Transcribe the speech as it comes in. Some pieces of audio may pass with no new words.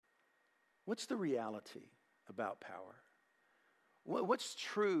What's the reality about power? What's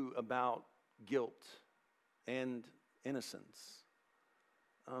true about guilt and innocence?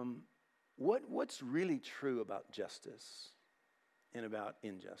 What's really true about justice and about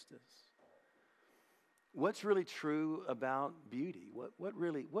injustice? What's really true about beauty? What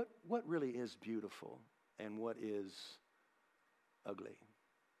really is beautiful and what is ugly?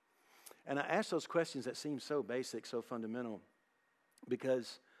 And I ask those questions that seem so basic, so fundamental,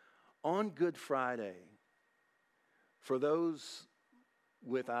 because on Good Friday, for those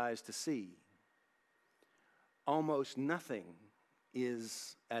with eyes to see, almost nothing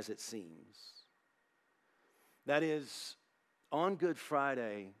is as it seems. That is, on Good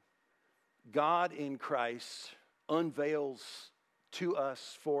Friday, God in Christ unveils to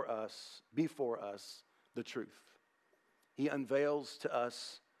us, for us, before us, the truth. He unveils to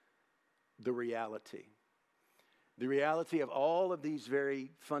us the reality of all of these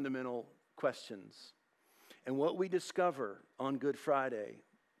very fundamental questions. And what we discover on Good Friday,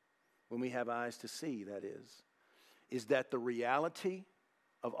 when we have eyes to see, that is that the reality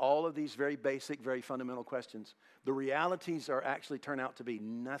of all of these very basic, very fundamental questions, the realities are actually turn out to be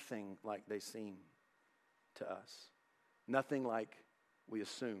nothing like they seem to us. Nothing like we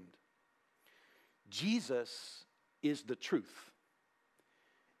assumed. Jesus is the truth.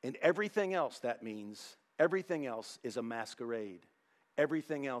 And everything else, that means, everything else is a masquerade.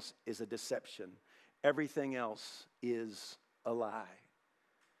 Everything else is a deception. Everything else is a lie.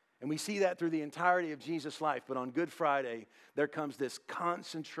 And we see that through the entirety of Jesus' life. But on Good Friday, there comes this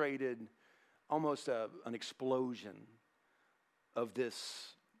concentrated, almost an explosion of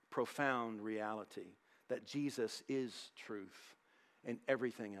this profound reality that Jesus is truth and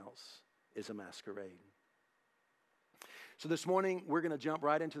everything else is a masquerade. So this morning, we're going to jump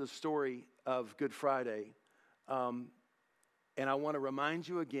right into the story of Good Friday. And I want to remind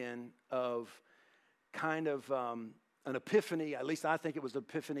you again of kind of an epiphany. At least I think it was an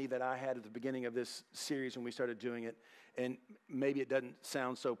epiphany that I had at the beginning of this series when we started doing it. And maybe it doesn't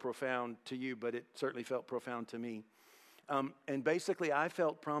sound so profound to you, but it certainly felt profound to me. And basically, I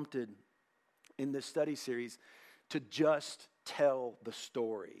felt prompted in this study series to just tell the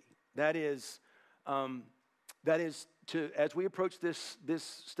story. That is to, as we approach this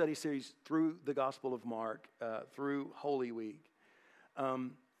study series through the Gospel of Mark, through Holy Week,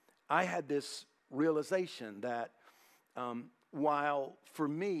 I had this realization that while for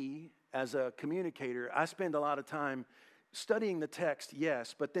me as a communicator, I spend a lot of time studying the text,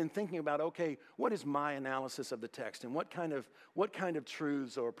 yes, but then thinking about, okay, what is my analysis of the text, and what kind of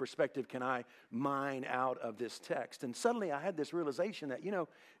truths or perspective can I mine out of this text? And suddenly I had this realization that,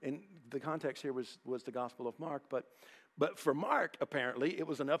 and the context here was the Gospel of Mark, but for Mark, apparently, it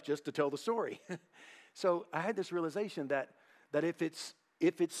was enough just to tell the story. So I had this realization that if it's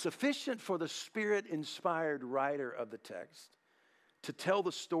sufficient for the Spirit-inspired writer of the text to tell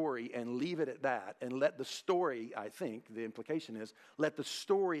the story and leave it at that, and let the story, I think, the implication is, let the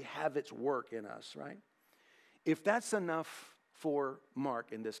story have its work in us, right? If that's enough for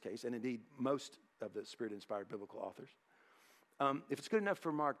Mark in this case, and indeed most of the Spirit-inspired biblical authors, if it's good enough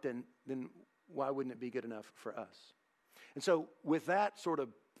for Mark, then why wouldn't it be good enough for us? And so with that sort of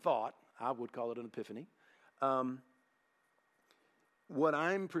thought, I would call it an epiphany, what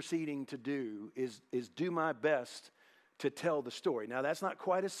I'm proceeding to do is do my best to tell the story. Now, that's not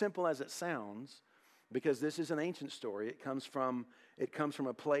quite as simple as it sounds, because this is an ancient story. It comes from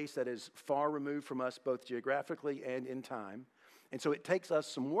a place that is far removed from us, both geographically and in time. And so it takes us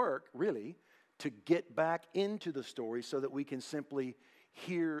some work, really, to get back into the story so that we can simply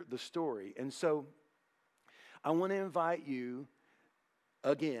hear the story. And so I want to invite you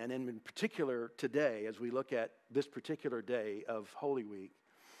again, and in particular today, as we look at this particular day of Holy Week,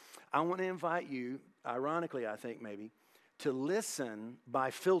 I want to invite you, ironically, I think maybe, to listen by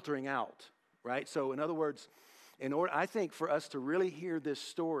filtering out, right? So in other words, I think for us to really hear this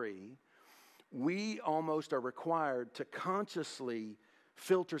story, we almost are required to consciously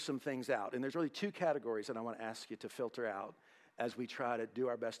filter some things out. And there's really two categories that I want to ask you to filter out as we try to do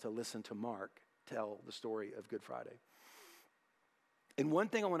our best to listen to Mark tell the story of Good Friday. And one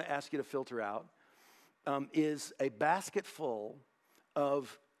thing I want to ask you to filter out is a basket full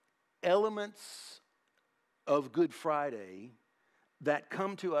of elements of Good Friday that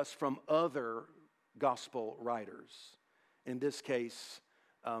come to us from other gospel writers. In this case,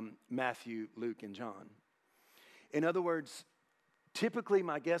 Matthew, Luke, and John. In other words, typically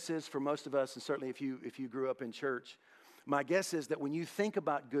my guess is for most of us, and certainly if you grew up in church, my guess is that when you think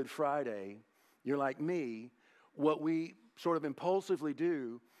about Good Friday, you're like me, what we sort of impulsively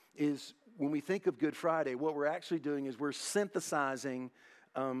do is when we think of Good Friday, what we're actually doing is we're synthesizing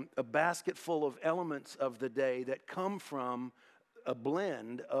a basket full of elements of the day that come from a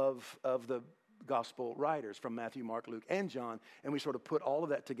blend of the gospel writers from Matthew, Mark, Luke, and John, and we sort of put all of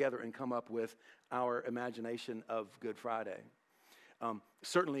that together and come up with our imagination of Good Friday.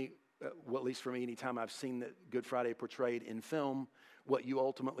 Certainly, well, at least for me, anytime I've seen that Good Friday portrayed in film, what you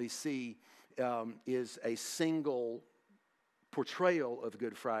ultimately see is a single portrayal of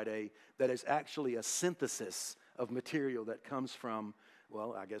Good Friday that is actually a synthesis of material that comes from,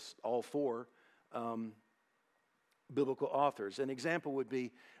 well, I guess all four biblical authors. An example would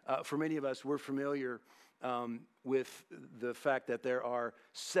be, for many of us, we're familiar with the fact that there are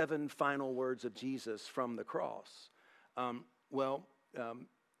 7 final words of Jesus from the cross.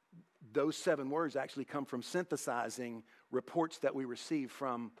 Those 7 words actually come from synthesizing reports that we receive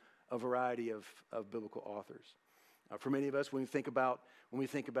from a variety of biblical authors. For many of us, when we think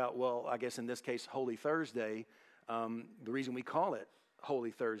about, well, I guess in this case, Holy Thursday, the reason we call it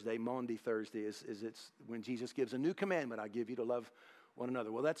Holy Thursday, Maundy Thursday, is it's when Jesus gives a new commandment, I give you to love one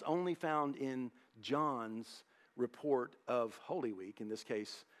another. Well, that's only found in John's report of Holy Week, in this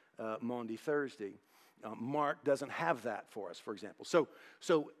case, Maundy Thursday. Mark doesn't have that for us, for example.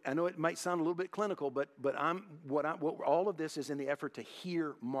 So I know it might sound a little bit clinical, but all of this is in the effort to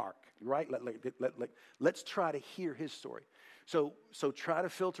hear Mark, right? Let's try to hear his story. So try to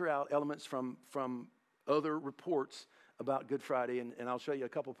filter out elements from other reports about Good Friday, and I'll show you a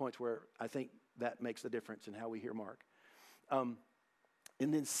couple points where I think that makes the difference in how we hear Mark. And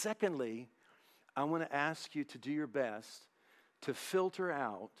then secondly, I want to ask you to do your best to filter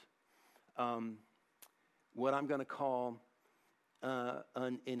out what I'm going to call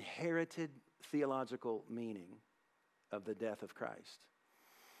an inherited theological meaning of the death of Christ.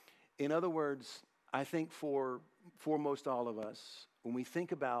 In other words, I think for most all of us, when we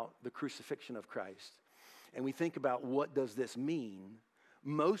think about the crucifixion of Christ, and we think about what does this mean,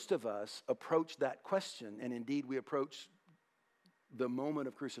 most of us approach that question, and indeed we approach the moment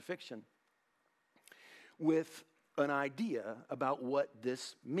of crucifixion with an idea about what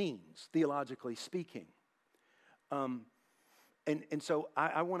this means, theologically speaking. And so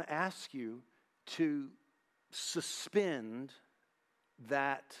I want to ask you to suspend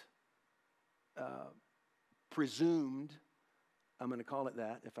that presumed, I'm going to call it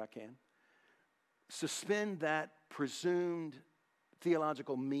that if I can, suspend that presumed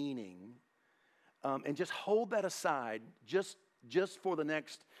theological meaning and just hold that aside just for the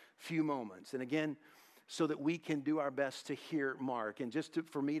next few moments. And again, so that we can do our best to hear Mark. And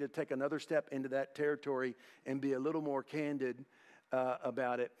for me to take another step into that territory and be a little more candid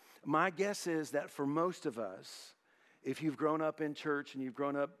about it. My guess is that for most of us, if you've grown up in church and you've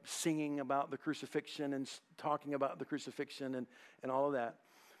grown up singing about the crucifixion and talking about the crucifixion and all of that,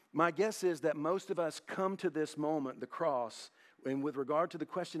 my guess is that most of us come to this moment, the cross, and with regard to the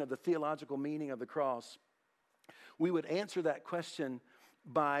question of the theological meaning of the cross, we would answer that question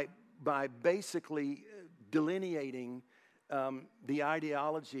by basically delineating the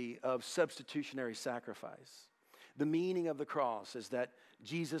ideology of substitutionary sacrifice. The meaning of the cross is that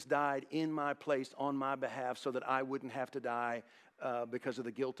Jesus died in my place on my behalf so that I wouldn't have to die because of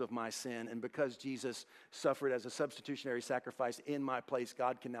the guilt of my sin. And because Jesus suffered as a substitutionary sacrifice in my place,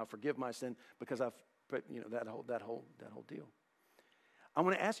 God can now forgive my sin because I've put, that whole deal. I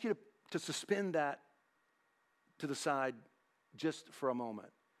want to ask you to suspend that to the side just for a moment.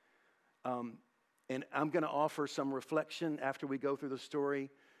 And I'm going to offer some reflection after we go through the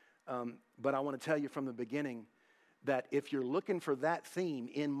story. But I want to tell you from the beginning that if you're looking for that theme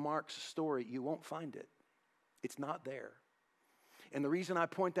in Mark's story, you won't find it. It's not there. And the reason I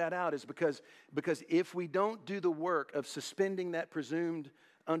point that out is because if we don't do the work of suspending that presumed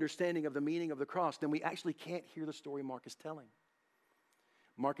understanding of the meaning of the cross, then we actually can't hear the story Mark is telling.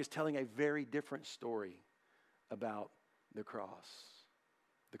 Mark is telling a very different story about the cross,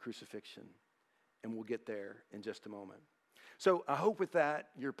 the crucifixion, and we'll get there in just a moment. So I hope with that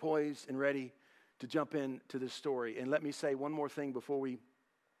you're poised and ready to jump into this story. And let me say one more thing before we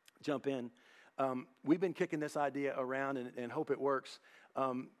jump in. We've been kicking this idea around and hope it works.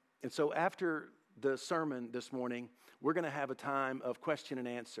 And so after the sermon this morning, we're going to have a time of question and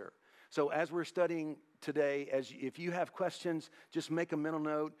answer. So as we're studying today, if you have questions, just make a mental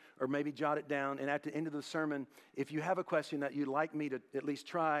note or maybe jot it down. And at the end of the sermon, if you have a question that you'd like me to at least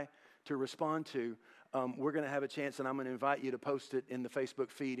try to respond to, we're going to have a chance, and I'm going to invite you to post it in the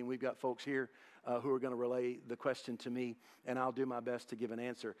Facebook feed. And we've got folks here who are going to relay the question to me, and I'll do my best to give an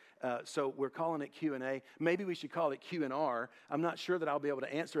answer. So we're calling it Q&A. Maybe we should call it Q&R. I'm not sure that I'll be able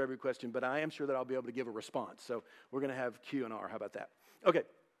to answer every question, but I am sure that I'll be able to give a response. So we're going to have Q&R. How about that? Okay.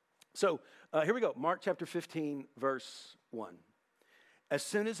 So here we go. Mark chapter 15, verse 1. As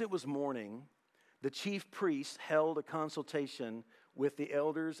soon as it was morning, the chief priests held a consultation with the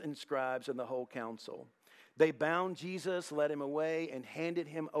elders and scribes and the whole council. They bound Jesus, led him away, and handed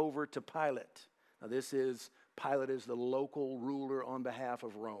him over to Pilate. Now Pilate is the local ruler on behalf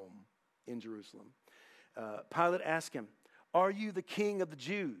of Rome in Jerusalem. Pilate asked him, "Are you the king of the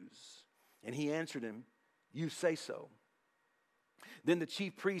Jews?" And he answered him, "You say so." Then the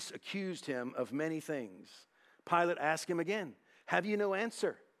chief priests accused him of many things. Pilate asked him again, "Have you no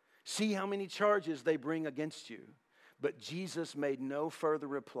answer? See how many charges they bring against you." But Jesus made no further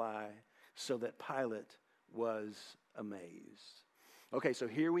reply, so that Pilate was amazed. Okay, so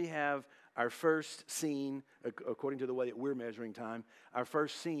here we have our first scene, according to the way that we're measuring time, our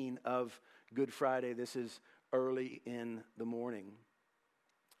first scene of Good Friday. This is early in the morning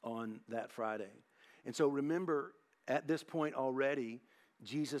on that Friday. And so remember, at this point already,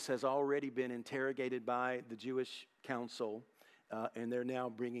 Jesus has already been interrogated by the Jewish council, and they're now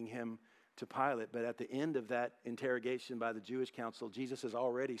bringing him to Pilate. But at the end of that interrogation by the Jewish council, Jesus has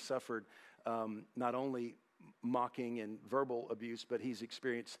already suffered not only mocking and verbal abuse, but he's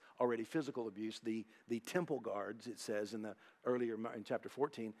experienced already physical abuse. The temple guards, it says in chapter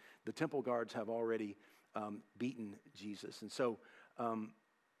 14, the temple guards have already beaten Jesus. And so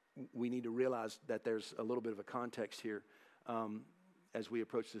we need to realize that there's a little bit of a context here as we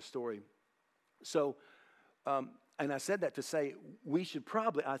approach this story. So, and I said that to say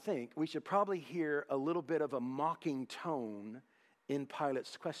I think we should probably hear a little bit of a mocking tone in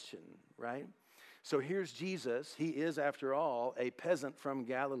Pilate's question, right? So here's Jesus. He is, after all, a peasant from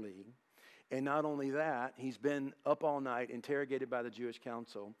Galilee. And not only that, he's been up all night, interrogated by the Jewish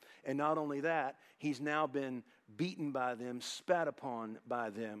council. And not only that, he's now been beaten by them, spat upon by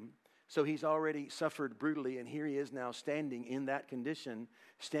them. So he's already suffered brutally, and here he is now standing in that condition,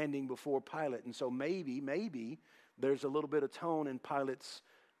 standing before Pilate. And so maybe there's a little bit of tone in Pilate's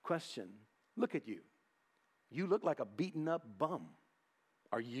question. Look at you. You look like a beaten up bum.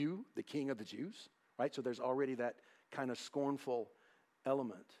 Are you the king of the Jews? Right? So there's already that kind of scornful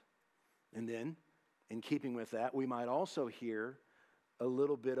element. And then, in keeping with that, we might also hear a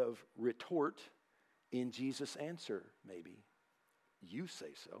little bit of retort in Jesus' answer, maybe. You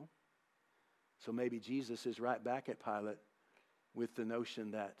say so. So maybe Jesus is right back at Pilate with the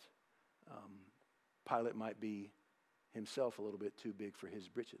notion that Pilate might be himself a little bit too big for his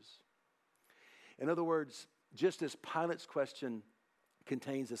britches. In other words, just as Pilate's question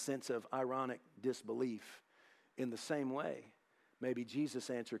contains a sense of ironic disbelief, in the same way, maybe Jesus'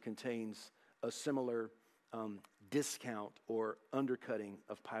 answer contains a similar discount or undercutting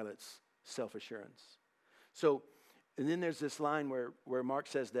of Pilate's self-assurance. So, and then there's this line where Mark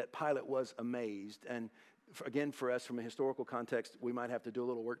says that Pilate was amazed. And again, for us, from a historical context, we might have to do a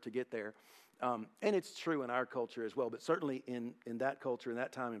little work to get there. And it's true in our culture as well, but certainly in that culture, in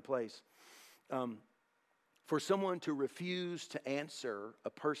that time and place, for someone to refuse to answer a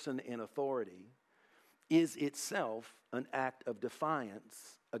person in authority is itself an act of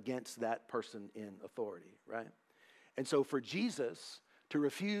defiance against that person in authority, right? And so for Jesus to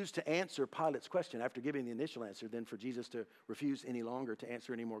refuse to answer Pilate's question after giving the initial answer, then for Jesus to refuse any longer to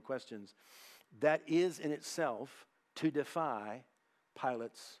answer any more questions, that is in itself to defy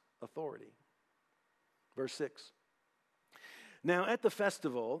Pilate's authority. Verse 6. Now at the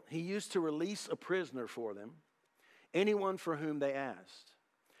festival, he used to release a prisoner for them, anyone for whom they asked.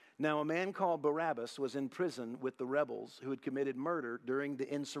 Now a man called Barabbas was in prison with the rebels who had committed murder during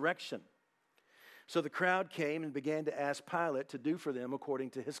the insurrection. So the crowd came and began to ask Pilate to do for them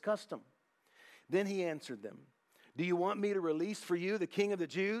according to his custom. Then he answered them, "Do you want me to release for you the king of the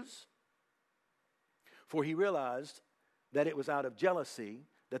Jews?" For he realized that it was out of jealousy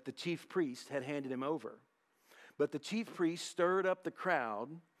that the chief priest had handed him over. But the chief priest stirred up the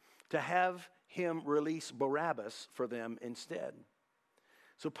crowd to have him release Barabbas for them instead.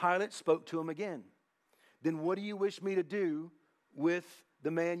 So Pilate spoke to him again. "Then what do you wish me to do with the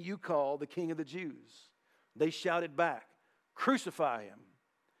man you call the king of the Jews?" They shouted back, "Crucify him."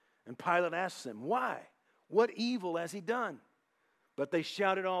 And Pilate asked them, "Why? What evil has he done?" But they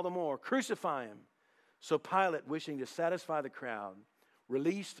shouted all the more, "Crucify him." So Pilate, wishing to satisfy the crowd,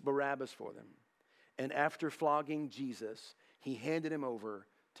 released Barabbas for them. And after flogging Jesus, he handed him over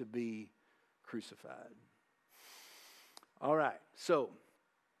to be crucified. All right, so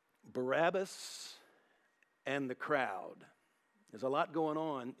Barabbas and the crowd. There's a lot going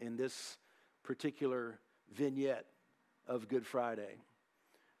on in this particular vignette of Good Friday.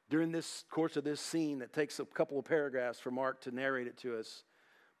 During this course of this scene that takes a couple of paragraphs for Mark to narrate it to us,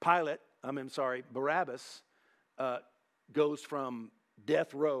 Barabbas goes from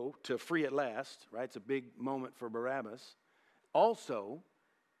death row to free at last, right? It's a big moment for Barabbas. Also,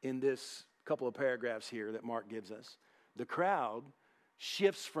 in this couple of paragraphs here that Mark gives us, the crowd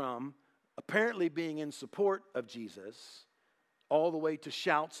shifts from apparently being in support of Jesus all the way to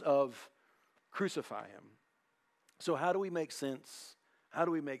shouts of crucify him. So how do we make sense? How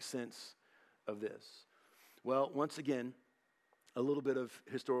do we make sense of this? Well, once again, a little bit of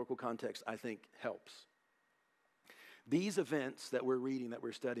historical context, I think, helps. These events that we're reading, that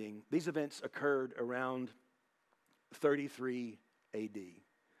we're studying, these events occurred around 33 AD.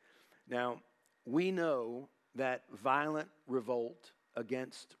 Now, we know that violent revolt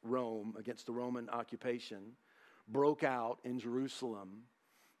against Rome, against the Roman occupation, broke out in Jerusalem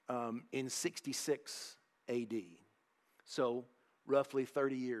in 66 AD. So, roughly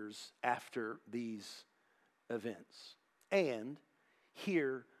 30 years after these events. And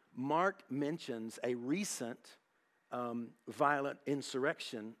here, Mark mentions a recent violent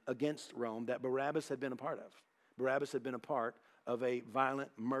insurrection against Rome that Barabbas had been a part of. Barabbas had been a part of a violent,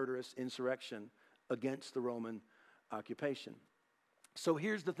 murderous insurrection against the Roman occupation. So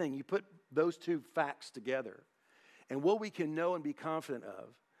here's the thing. You put those two facts together, and what we can know and be confident of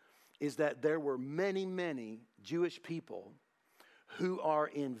is that there were many, many Jewish people who are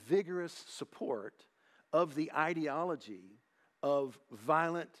in vigorous support of the ideology of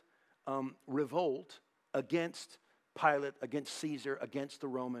violent revolt against Pilate, against Caesar, against the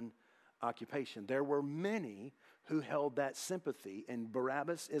Roman occupation. There were many who held that sympathy, and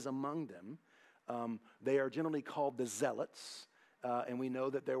Barabbas is among them. They are generally called the Zealots, and we know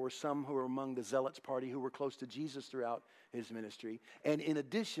that there were some who were among the Zealots party who were close to Jesus throughout his ministry. And in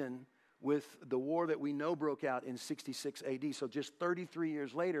addition, with the war that we know broke out in 66 AD, so just 33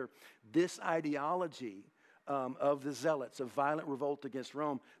 years later, this ideology of the Zealots, of violent revolt against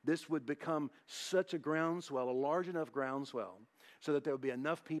Rome, this would become such a groundswell, a large enough groundswell, so that there would be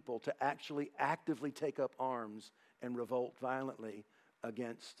enough people to actually actively take up arms and revolt violently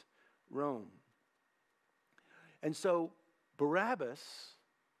against Rome. And so Barabbas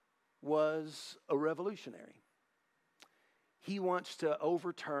was a revolutionary. He wants to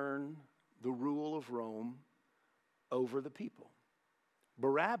overturn the rule of Rome over the people.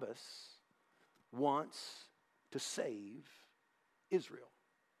 Barabbas wants to save Israel,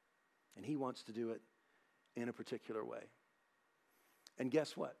 and he wants to do it in a particular way. And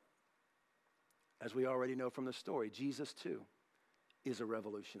guess what? As we already know from the story, Jesus too is a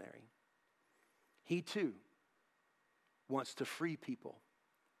revolutionary. He too wants to free people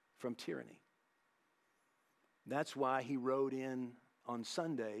from tyranny. That's why he rode in on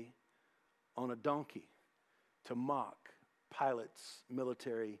Sunday on a donkey to mock Pilate's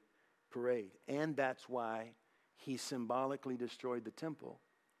military parade. And that's why he symbolically destroyed the temple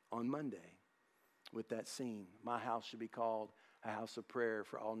on Monday with that scene. My house should be called a house of prayer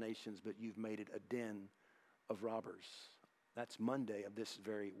for all nations, but you've made it a den of robbers. That's Monday of this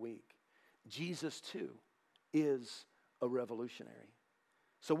very week. Jesus too is a revolutionary.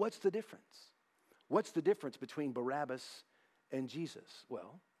 So what's the difference? What's the difference between Barabbas and Jesus?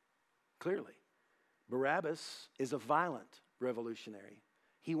 Well, clearly, Barabbas is a violent revolutionary.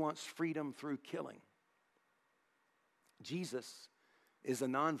 He wants freedom through killing. Jesus is a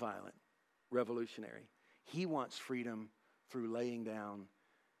nonviolent revolutionary. He wants freedom through laying down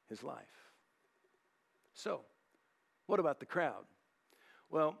his life. So, what about the crowd?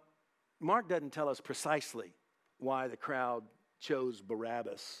 Well, Mark doesn't tell us precisely why the crowd chose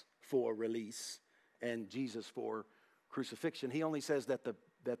Barabbas for release and Jesus for crucifixion. He only says that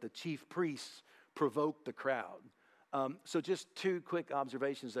the chief priests provoked the crowd. So just two quick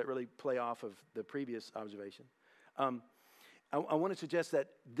observations that really play off of the previous observation. I want to suggest that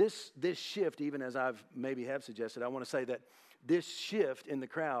this shift, even as I've maybe have suggested, I want to say that this shift in the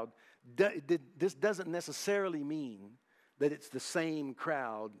crowd, this doesn't necessarily mean that it's the same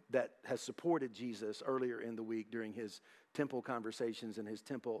crowd that has supported Jesus earlier in the week during his temple conversations and his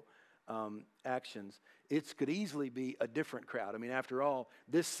temple actions. It could easily be a different crowd. I mean, after all,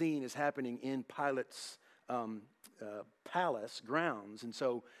 this scene is happening in Pilate's palace grounds, and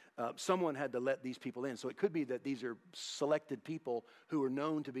so someone had to let these people in. So it could be that these are selected people who are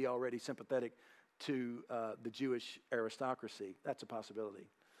known to be already sympathetic to the Jewish aristocracy. That's a possibility.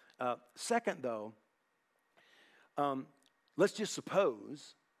 Second, though, let's just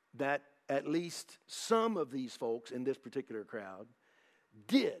suppose that at least some of these folks in this particular crowd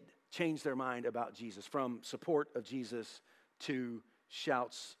did change their mind about Jesus, from support of Jesus to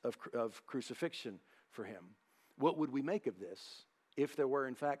shouts of crucifixion for him. What would we make of this if there were,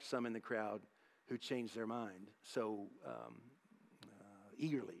 in fact, some in the crowd who changed their mind so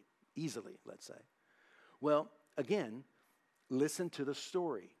easily, let's say? Well, again, listen to the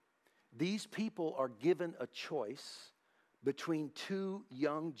story. These people are given a choice between two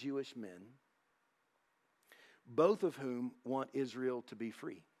young Jewish men, both of whom want Israel to be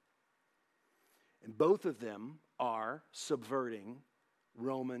free. And both of them are subverting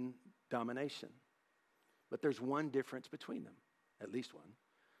Roman domination. But there's one difference between them, at least one.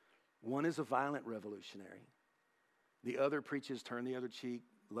 One is a violent revolutionary. The other preaches turn the other cheek,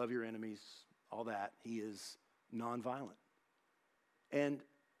 love your enemies, all that. He is nonviolent. And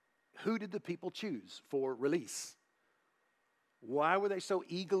who did the people choose for release? Why were they so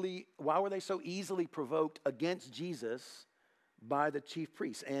easily provoked against Jesus by the chief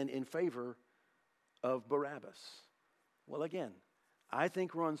priests and in favor of Barabbas? Well, again, I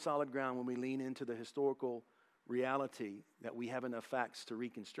think we're on solid ground when we lean into the historical reality that we have enough facts to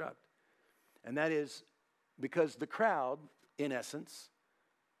reconstruct. And that is because the crowd, in essence,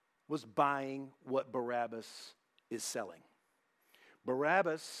 was buying what Barabbas is selling.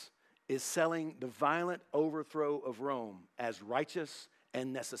 Barabbas is selling the violent overthrow of Rome as righteous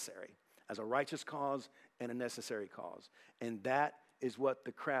and necessary, as a righteous cause and a necessary cause. And that is what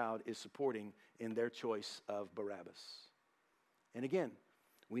the crowd is supporting in their choice of Barabbas. And again,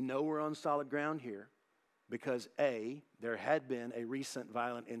 we know we're on solid ground here because A, there had been a recent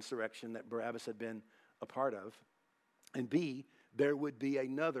violent insurrection that Barabbas had been a part of, and B, there would be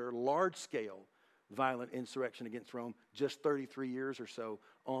another large-scale violent insurrection against Rome just 33 years or so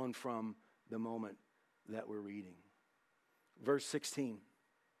on from the moment that we're reading. Verse 16.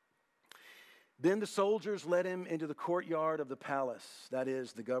 Then the soldiers led him into the courtyard of the palace, that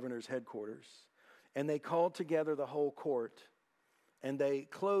is, the governor's headquarters, and they called together the whole court, and they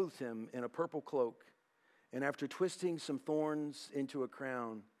clothed him in a purple cloak, and after twisting some thorns into a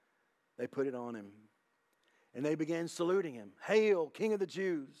crown, they put it on him. And they began saluting him, "Hail, King of the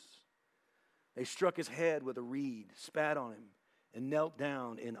Jews!" They struck his head with a reed, spat on him, and knelt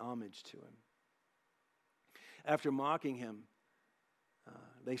down in homage to him. After mocking him,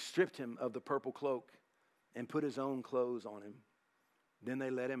 they stripped him of the purple cloak and put his own clothes on him. Then they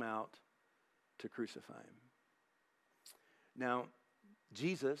led him out to crucify him. Now,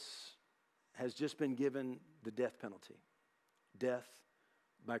 Jesus has just been given the death penalty, death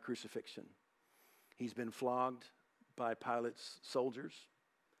by crucifixion. He's been flogged by Pilate's soldiers,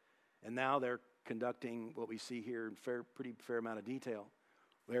 and now they're conducting what we see here in pretty fair amount of detail.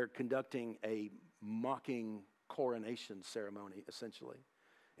 They're conducting a mocking coronation ceremony, essentially.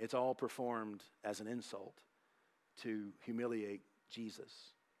 It's all performed as an insult to humiliate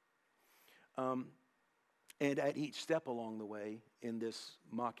Jesus. And at each step along the way in this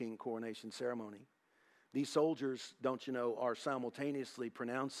mocking coronation ceremony, these soldiers, don't you know, are simultaneously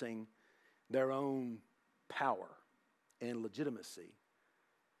pronouncing their own power and legitimacy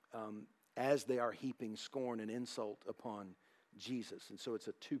as they are heaping scorn and insult upon Jesus. And so it's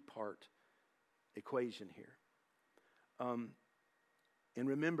a two-part equation here. And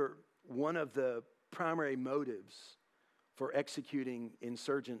remember, one of the primary motives for executing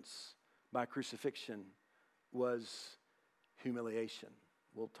insurgents by crucifixion was humiliation.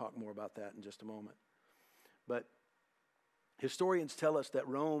 We'll talk more about that in just a moment. But historians tell us that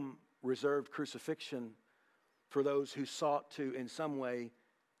Rome reserved crucifixion for those who sought to, in some way,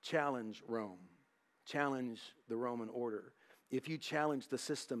 challenge Rome, challenge the Roman order. If you challenge the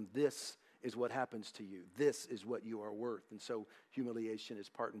system, this is what happens to you. This is what you are worth. And so humiliation is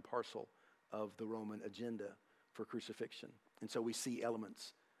part and parcel of the Roman agenda for crucifixion. And so we see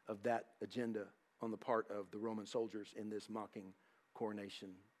elements of that agenda on the part of the Roman soldiers in this mocking coronation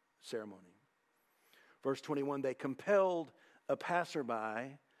ceremony. Verse 21, they compelled a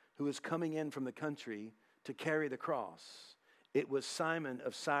passerby who was coming in from the country to carry the cross. It was Simon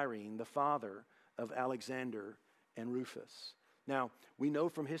of Cyrene, the father of Alexander and Rufus. Now, we know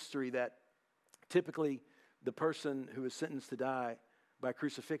from history that typically the person who was sentenced to die by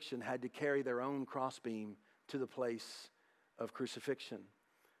crucifixion had to carry their own crossbeam to the place of crucifixion.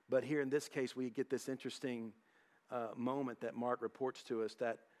 But here in this case, we get this interesting moment that Mark reports to us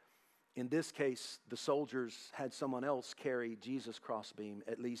that in this case, the soldiers had someone else carry Jesus' crossbeam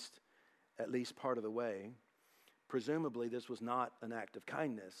at least part of the way. Presumably, this was not an act of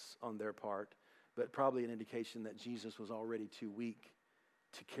kindness on their part, but probably an indication that Jesus was already too weak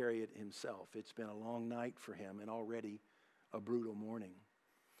to carry it himself. It's been a long night for him and already a brutal morning.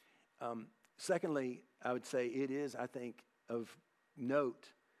 Secondly, I would say it is, I think, of note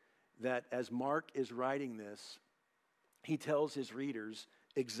that as Mark is writing this, he tells his readers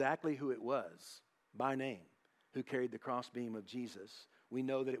exactly who it was by name who carried the crossbeam of Jesus. We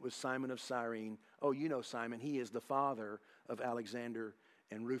know that it was Simon of Cyrene. Oh, you know Simon. He is the father of Alexander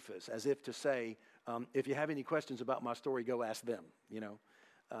and Rufus, as if to say, if you have any questions about my story, go ask them, you know.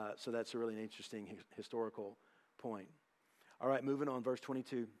 So that's really an interesting historical point. All right, moving on, verse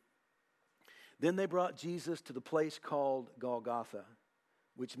 22. Then they brought Jesus to the place called Golgotha,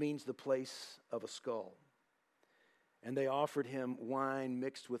 which means the place of a skull. And they offered him wine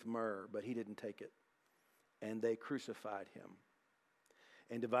mixed with myrrh, but he didn't take it. And they crucified him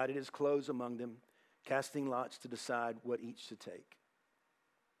and divided his clothes among them, casting lots to decide what each should take.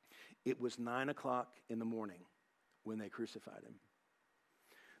 It was 9 o'clock in the morning when they crucified him.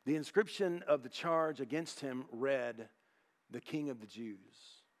 The inscription of the charge against him read, "The King of the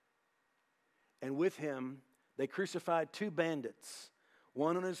Jews." And with him they crucified two bandits,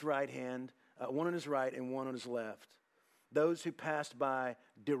 one on his right and one on his left. Those who passed by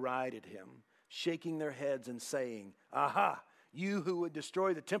derided him, shaking their heads and saying, "Aha, you who would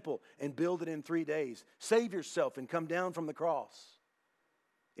destroy the temple and build it in 3 days, save yourself and come down from the cross."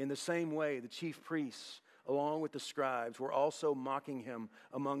 In the same way, the chief priests, along with the scribes, were also mocking him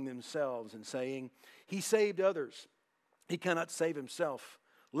among themselves and saying, "He saved others. He cannot save himself.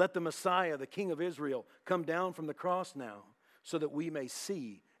 Let the Messiah, the King of Israel, come down from the cross now, so that we may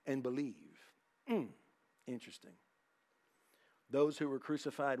see and believe." Interesting. Those who were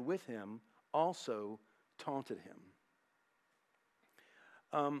crucified with him also taunted him.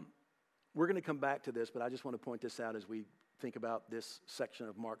 We're going to come back to this, but I just want to point this out as we think about this section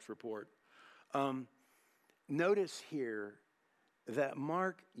of Mark's report. Notice here that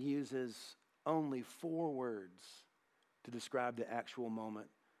Mark uses only 4 words to describe the actual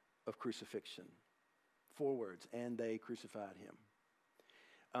moment of crucifixion. 4 words, and they crucified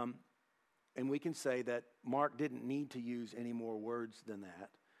him. And we can say that Mark didn't need to use any more words than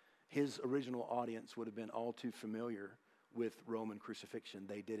that. His original audience would have been all too familiar with Roman crucifixion.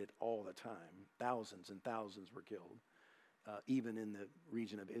 They did it all the time. Thousands and thousands were killed, even in the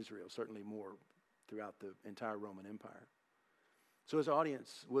region of Israel, certainly more throughout the entire Roman Empire. So his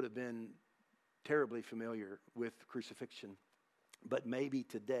audience would have been terribly familiar with crucifixion. But maybe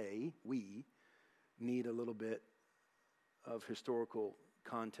today we need a little bit of historical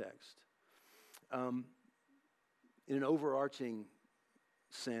context. In an overarching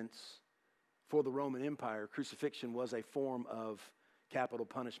sense, for the Roman Empire, crucifixion was a form of capital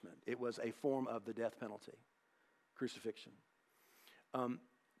punishment. It was a form of the death penalty, crucifixion.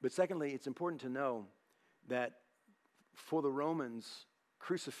 But secondly, it's important to know that for the Romans,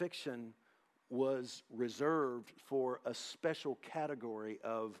 crucifixion was reserved for a special category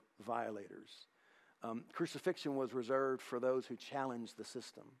of violators. Crucifixion was reserved for those who challenged the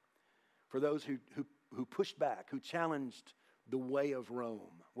system, for those who pushed back, who challenged the way of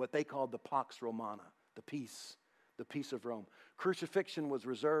Rome, what they called the Pax Romana, the peace of Rome. Crucifixion was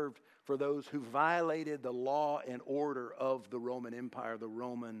reserved for those who violated the law and order of the Roman Empire, the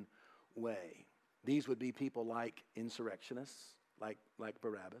Roman way. These would be people like insurrectionists, like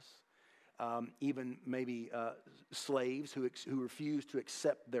Barabbas, even maybe slaves who refused to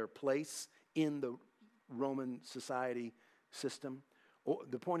accept their place in the Roman society system.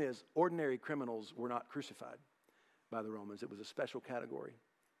 The point is, ordinary criminals were not crucified by the Romans. It was a special category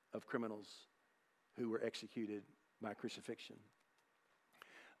of criminals who were executed by crucifixion.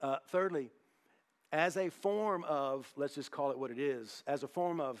 Thirdly, as a form of, let's just call it what it is, as a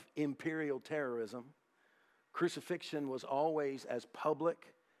form of imperial terrorism, crucifixion was always as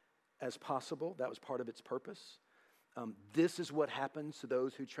public as possible. That was part of its purpose. This is what happens to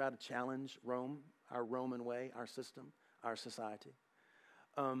those who try to challenge Rome, our Roman way, our system, our society.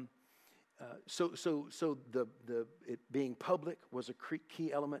 So it being public was a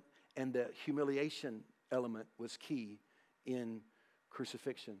key element, and the humiliation element was key in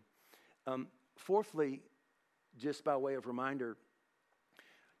crucifixion. Fourthly, just by way of reminder,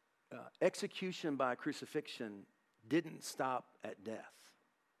 execution by crucifixion didn't stop at death.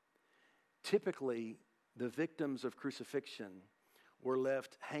 Typically, the victims of crucifixion were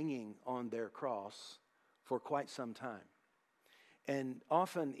left hanging on their cross for quite some time, and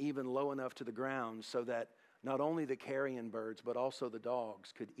often even low enough to the ground so that not only the carrion birds but also the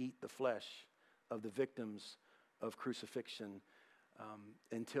dogs could eat the flesh of the victims of crucifixion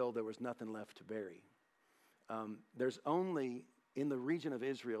until there was nothing left to bury. There's only, in the region of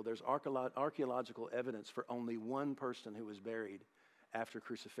Israel, there's archaeological evidence for only one person who was buried after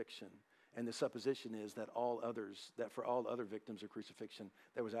crucifixion. And the supposition is that for all other victims of crucifixion,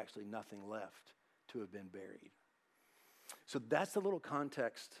 there was actually nothing left to have been buried. So that's the little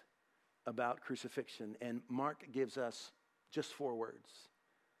context about crucifixion, and Mark gives us just 4 words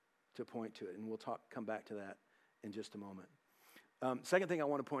to point to it, and we'll come back to that in just a moment. Second thing I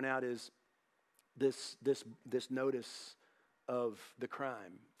want to point out is this notice of the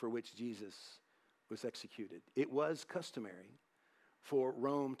crime for which Jesus was executed. It was customary for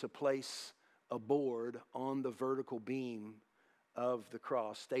Rome to place a board on the vertical beam of the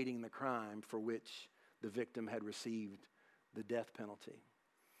cross, stating the crime for which the victim had received the death penalty.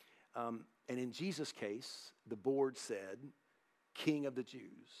 And in Jesus' case, the board said, King of the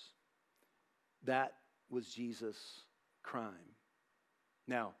Jews. That was Jesus' crime.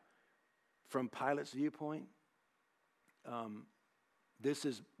 Now, from Pilate's viewpoint, this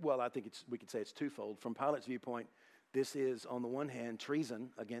is, well, I think we could say it's twofold. From Pilate's viewpoint, this is, on the one hand, treason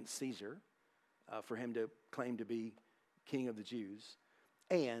against Caesar, for him to claim to be King of the Jews,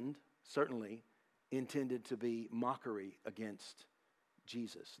 and certainly intended to be mockery against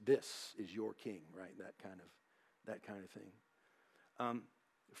Jesus. This is your king, right? That kind of thing.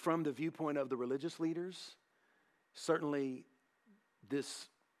 From the viewpoint of the religious leaders, certainly this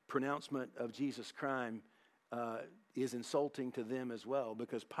pronouncement of Jesus' crime is insulting to them as well,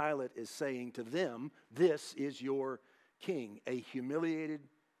 because Pilate is saying to them, this is your king, a humiliated,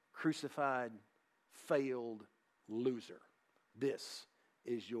 crucified, failed loser. This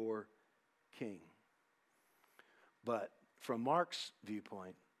is your king. But from Mark's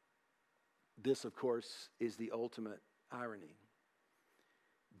viewpoint, this, of course, is the ultimate irony.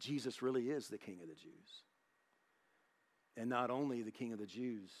 Jesus really is the King of the Jews. And not only the King of the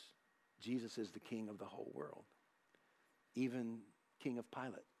Jews, Jesus is the King of the whole world. Even King of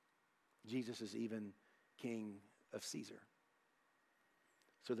Pilate. Jesus is even King of Caesar.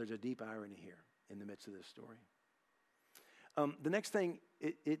 So there's a deep irony here in the midst of this story. The next thing,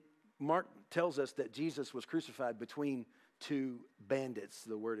 Mark tells us that Jesus was crucified between two bandits.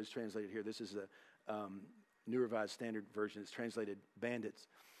 The word is translated here. This is the New Revised Standard Version. It's translated bandits.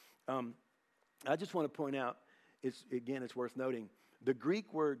 I just want to point out, it's worth noting, the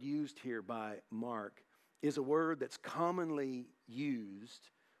Greek word used here by Mark is a word that's commonly used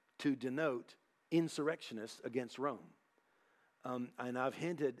to denote insurrectionists against Rome. And I've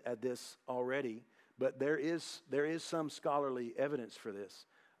hinted at this already, but there is some scholarly evidence for this.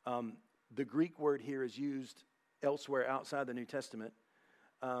 The Greek word here is used elsewhere outside the New Testament.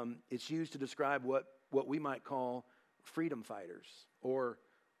 It's used to describe what we might call freedom fighters or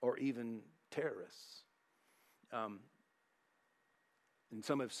even terrorists. And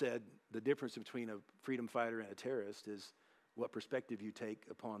some have said the difference between a freedom fighter and a terrorist is what perspective you take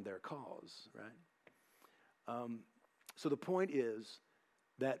upon their cause, right? So the point is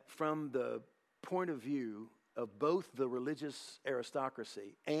that from the point of view of both the religious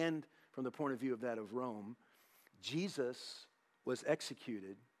aristocracy and from the point of view of that of Rome, Jesus was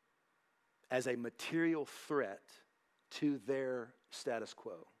executed as a material threat to their status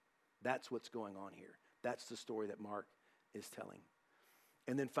quo. That's what's going on here. That's the story that Mark is telling.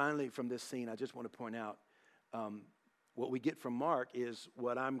 And then finally, from this scene, I just want to point out what we get from Mark is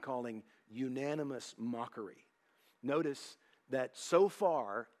what I'm calling unanimous mockery. Notice that so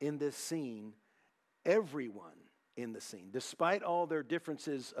far in this scene, everyone in the scene, despite all their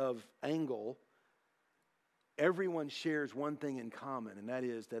differences of angle, everyone shares one thing in common, and that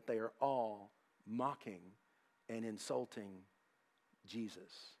is that they are all mocking and insulting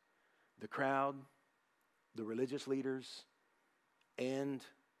Jesus. The crowd, the religious leaders, and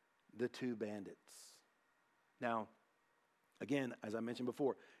the two bandits. Now, again, as I mentioned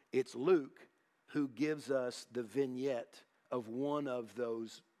before, it's Luke who gives us the vignette of one of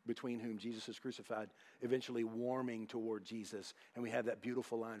those between whom Jesus is crucified, eventually warming toward Jesus. And we have that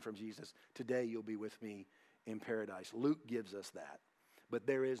beautiful line from Jesus, "Today you'll be with me in paradise." Luke gives us that. But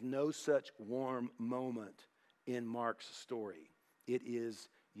there is no such warm moment in Mark's story. It is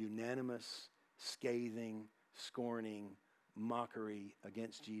unanimous, scathing, scorning, mockery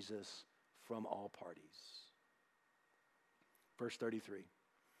against Jesus from all parties. Verse 33.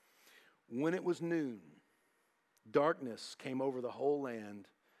 When it was noon, darkness came over the whole land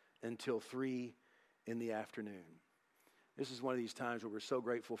until 3 p.m. This is one of these times where we're so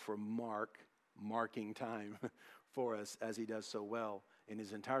grateful for Mark marking time for us, as he does so well in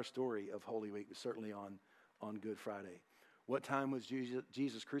his entire story of Holy Week, but certainly on Good Friday. What time was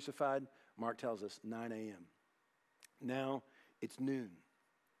Jesus crucified? Mark tells us 9 a.m. Now it's noon.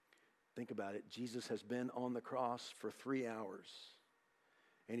 Think about it. Jesus has been on the cross for 3 hours.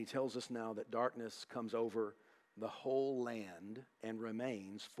 And he tells us now that darkness comes over the whole land and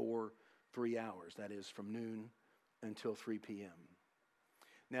remains for 3 hours. That is from noon until 3 p.m.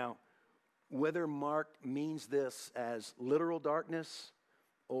 Now, whether Mark means this as literal darkness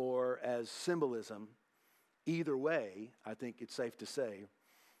or as symbolism, either way, I think it's safe to say,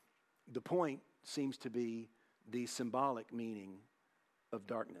 the point seems to be the symbolic meaning of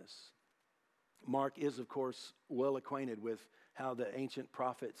darkness. Mark is, of course, well acquainted with how the ancient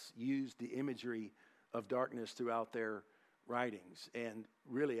prophets used the imagery of darkness throughout their writings. And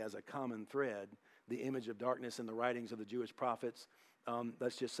really, as a common thread, the image of darkness in the writings of the Jewish prophets.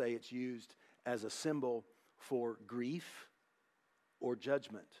 Let's just say it's used as a symbol for grief or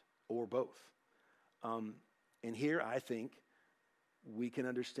judgment or both. And here I think we can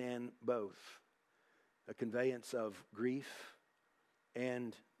understand both. A conveyance of grief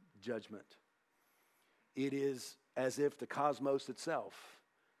and judgment. It is as if the cosmos itself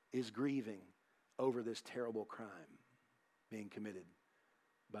is grieving over this terrible crime being committed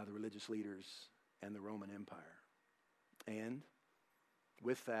by the religious leaders and the Roman Empire. And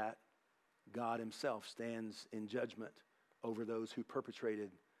with that, God himself stands in judgment over those who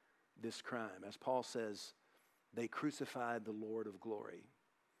perpetrated this crime. As Paul says, they crucified the Lord of glory.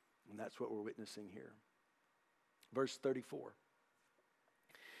 And that's what we're witnessing here. Verse 34.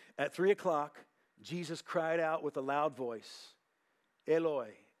 At 3 o'clock, Jesus cried out with a loud voice, Eloi,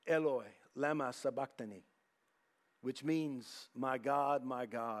 Eloi, lama sabachthani, which means, my God,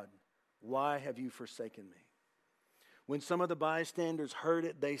 why have you forsaken me? When some of the bystanders heard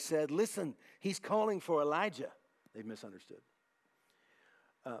it, they said, listen, he's calling for Elijah. They misunderstood.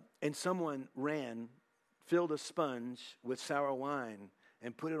 And someone ran, filled a sponge with sour wine,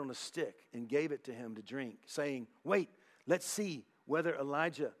 and put it on a stick and gave it to him to drink, saying, wait, let's see whether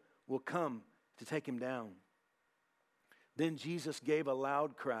Elijah will come to take him down. Then Jesus gave a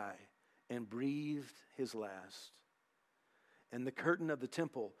loud cry and breathed his last. And the curtain of the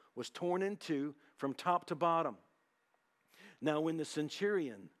temple was torn in two from top to bottom. Now when the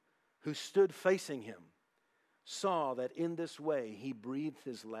centurion who stood facing him saw that in this way he breathed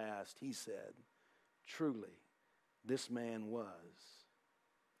his last, he said, truly, this man was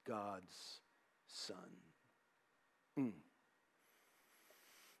God's Son.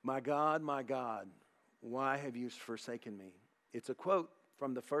 My God, why have you forsaken me? It's a quote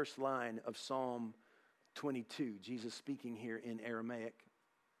from the first line of Psalm 22, Jesus speaking here in Aramaic.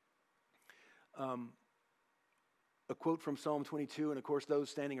 A quote from Psalm 22, and of course those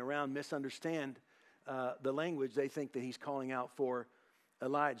standing around misunderstand the language. They think that he's calling out for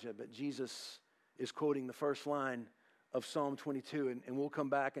Elijah, but Jesus is quoting the first line of Psalm 22, and we'll come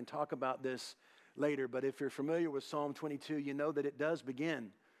back and talk about this later. But if you're familiar with Psalm 22, you know that it does begin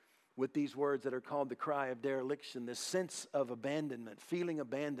with these words that are called the cry of dereliction, this sense of abandonment, feeling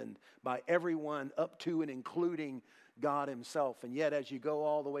abandoned by everyone up to and including God himself. And yet as you go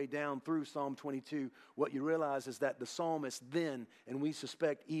all the way down through Psalm 22, what you realize is that the psalmist then, and we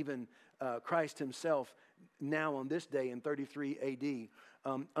suspect even Christ himself now on this day in 33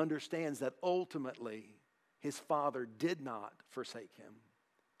 AD, understands that ultimately his Father did not forsake him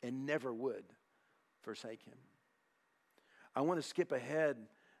and never would forsake him. I want to skip ahead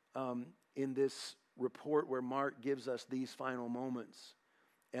in this report where Mark gives us these final moments.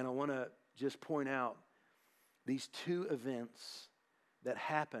 And I want to just point out these two events that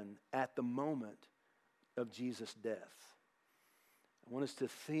happen at the moment of Jesus' death. I want us to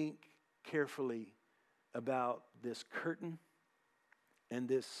think carefully about this curtain and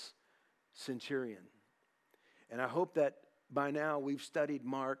this centurion. And I hope that by now we've studied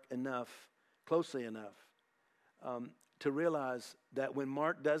Mark closely enough, to realize that when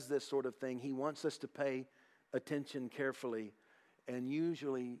Mark does this sort of thing, he wants us to pay attention carefully and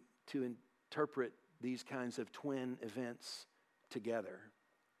usually to interpret these kinds of twin events together.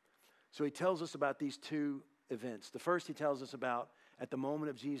 So he tells us about these two events. The first he tells us about at the moment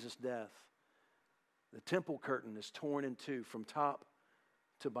of Jesus' death, the temple curtain is torn in two from top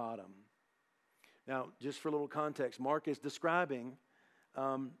to bottom. Now, just for a little context, Mark is describing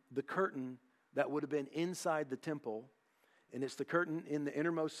the curtain that would have been inside the temple. And it's the curtain in the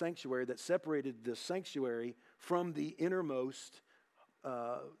innermost sanctuary that separated the sanctuary from the innermost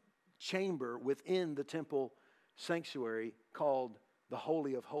chamber within the temple sanctuary called the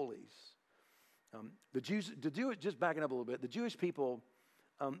Holy of Holies. Just backing up a little bit, the Jewish people,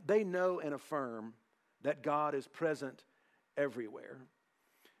 they know and affirm that God is present everywhere.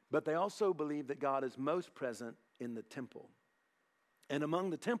 But they also believe that God is most present in the temple. And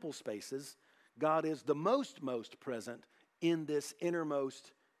among the temple spaces, God is the most present in this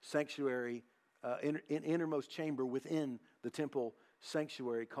innermost sanctuary, innermost chamber within the temple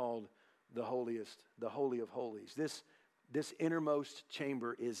sanctuary called the Holy of Holies. This innermost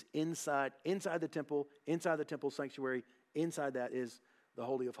chamber is inside the temple sanctuary. Inside that is the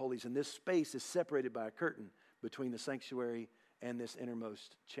Holy of Holies. And this space is separated by a curtain between the sanctuary and this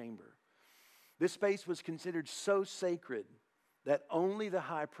innermost chamber. This space was considered so sacred that only the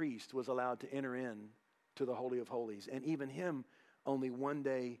high priest was allowed to enter in to the Holy of Holies, and even him only one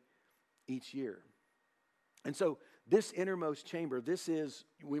day each year. And so this innermost chamber,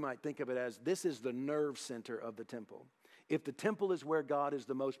 we might think of it as, this is the nerve center of the temple. If the temple is where God is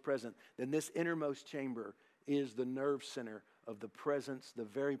the most present, then this innermost chamber is the nerve center of the presence, the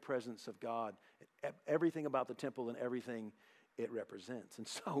very presence of God. Everything about the temple and everything it represents. And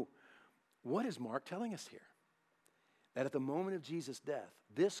so, what is Mark telling us here? That at the moment of Jesus' death,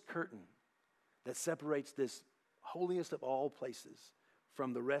 this curtain that separates this holiest of all places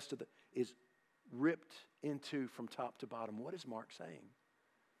from the rest of the, is ripped into from top to bottom. What is Mark saying?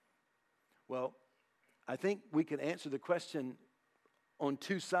 Well, I think we can answer the question on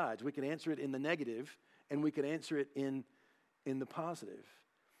two sides. We can answer it in the negative, and we can answer it in the positive.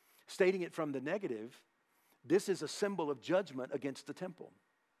 Stating it from the negative, this is a symbol of judgment against the temple.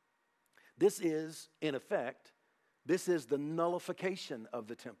 This is, in effect, this is the nullification of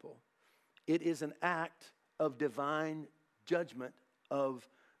the temple. It is an act of divine judgment of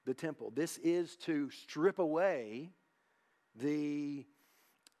the temple. This is to strip away the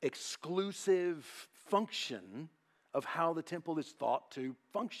exclusive function of how the temple is thought to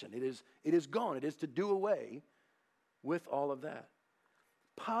function. It is gone. It is to do away with all of that.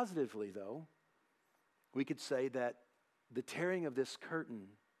 Positively, though, we could say that the tearing of this curtain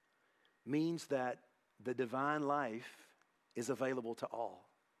means that the divine life is available to all.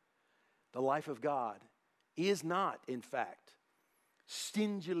 The life of God is not, in fact,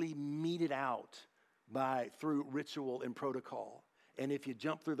 stingily meted out through ritual and protocol. And if you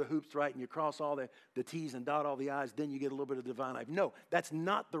jump through the hoops right and you cross all the T's and dot all the I's, then you get a little bit of divine life. No, that's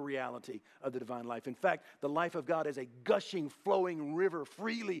not the reality of the divine life. In fact, the life of God is a gushing, flowing river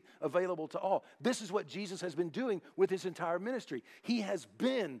freely available to all. This is what Jesus has been doing with his entire ministry. He has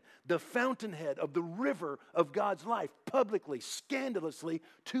been the fountainhead of the river of God's life, publicly, scandalously,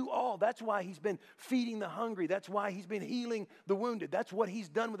 to all. That's why he's been feeding the hungry. That's why he's been healing the wounded. That's what he's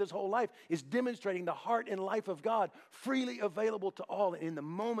done with his whole life, is demonstrating the heart and life of God freely available to all. And in the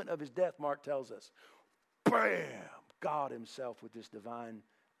moment of his death, Mark tells us, bam! God himself with this divine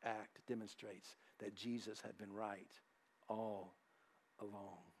act demonstrates that Jesus had been right all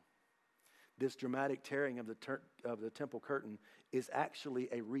along. This dramatic tearing of the temple curtain is actually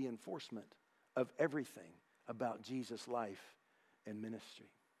a reinforcement of everything about Jesus' life and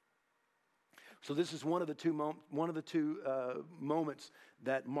ministry. So this is one of the two moments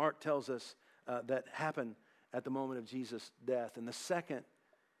that Mark tells us that happened at the moment of Jesus' death. And the second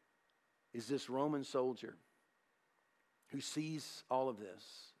is this Roman soldier who sees all of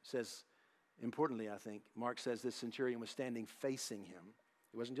this. Says, importantly, I think, Mark says this centurion was standing facing him.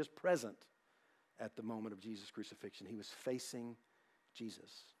 He wasn't just present at the moment of Jesus' crucifixion. He was facing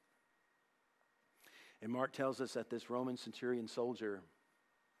Jesus. And Mark tells us that this Roman centurion soldier,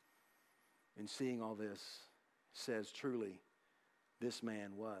 in seeing all this, says, truly, this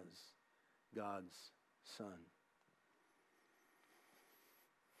man was God's Son.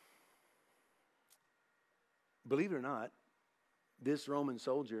 Believe it or not, this Roman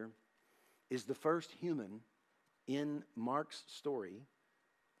soldier is the first human in Mark's story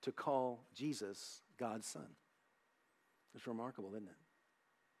to call Jesus God's Son. It's remarkable, isn't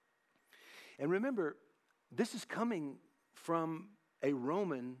it? And remember, this is coming from a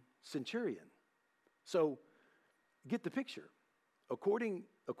Roman centurion. So get the picture. According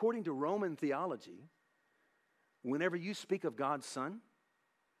to Roman theology, whenever you speak of God's Son,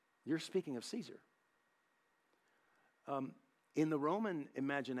 you're speaking of Caesar. In the Roman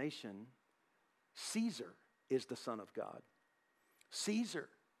imagination, Caesar is the Son of God. Caesar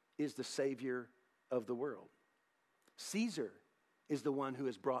is the Savior of the world. Caesar is the one who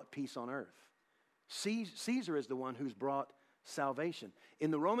has brought peace on earth. Caesar is the one who's brought salvation.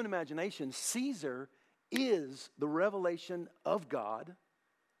 In the Roman imagination, Caesar is the revelation of God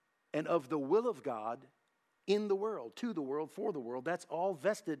and of the will of God in the world, to the world, for the world. That's all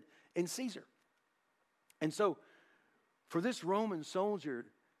vested in Caesar. And so, for this Roman soldier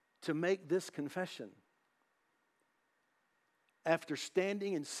to make this confession, after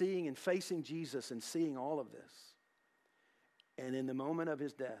standing and seeing and facing Jesus and seeing all of this, and in the moment of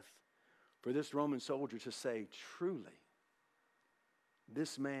his death, for this Roman soldier to say, truly,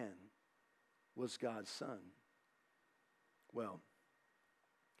 this man was God's Son. Well,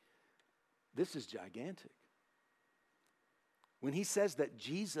 this is gigantic. When he says that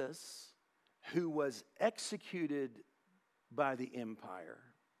Jesus, who was executed by the empire,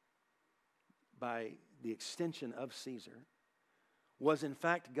 by the extension of Caesar, was in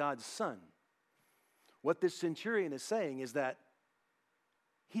fact God's Son, what this centurion is saying is that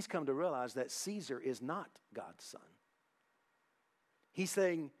he's come to realize that Caesar is not God's Son. He's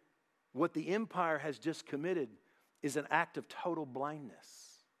saying what the empire has just committed is an act of total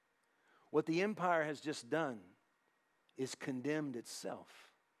blindness. What the empire has just done is condemned itself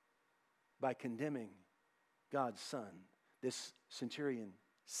by condemning God's son. This centurion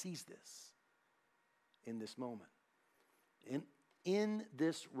sees this in this moment. In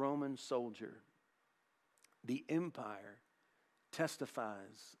this Roman soldier, the empire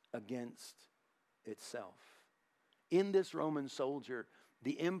testifies against itself. In this Roman soldier,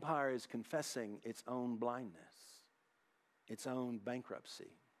 the empire is confessing its own blindness, its own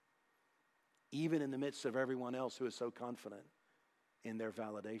bankruptcy, even in the midst of everyone else who is so confident in their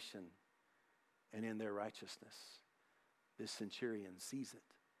validation and in their righteousness. This centurion sees it.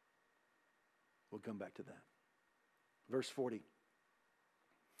 We'll come back to that. Verse 40.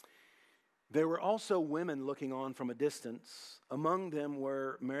 There were also women looking on from a distance. Among them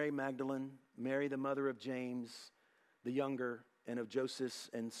were Mary Magdalene, Mary the mother of James the younger, and of Joseph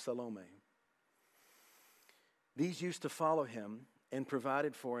and Salome. These used to follow him and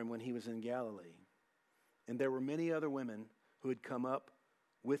provided for him when he was in Galilee. And there were many other women who had come up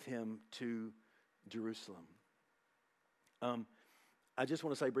with him to Jerusalem. I just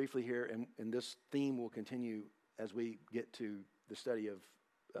want to say briefly here, and this theme will continue as we get to the study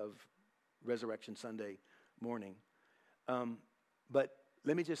of Resurrection Sunday morning. But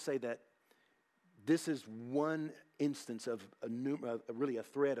let me just say that this is one instance of really a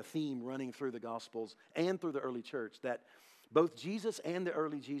thread, a theme running through the Gospels and through the early church, that both Jesus and the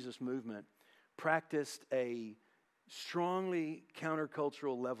early Jesus movement practiced a strongly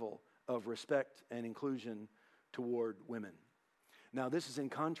countercultural level of respect and inclusion toward women. Now, this is in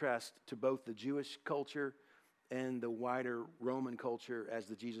contrast to both the Jewish culture and the wider Roman culture as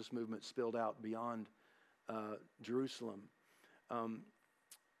the Jesus movement spilled out beyond Jerusalem,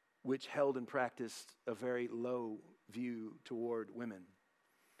 which held and practiced a very low view toward women.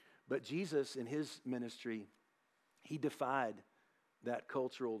 But Jesus, in his ministry, he defied that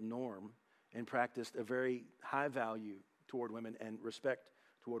cultural norm and practiced a very high value toward women and respect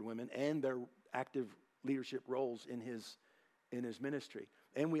toward women and their active leadership roles in his ministry.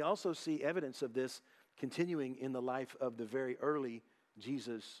 And we also see evidence of this continuing in the life of the very early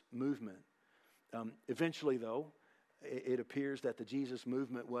Jesus movement. Eventually, though, it appears that the Jesus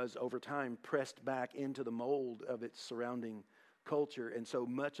movement was over time pressed back into the mold of its surrounding culture. And so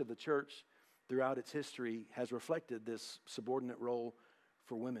much of the church throughout its history has reflected this subordinate role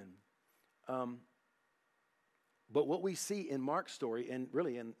for women. But what we see in Mark's story, and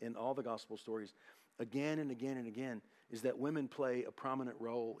really in all the gospel stories, again and again and again, is that women play a prominent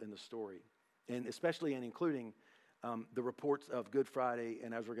role in the story. And especially and including the reports of Good Friday,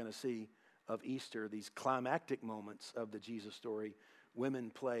 and as we're going to see, of Easter, these climactic moments of the Jesus story,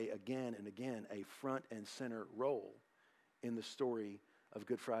 women play again and again a front and center role in the story of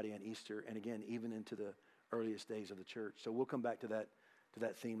Good Friday and Easter, and again, even into the earliest days of the church. So we'll come back to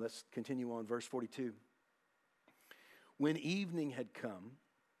that theme. Let's continue on, verse 42. When evening had come,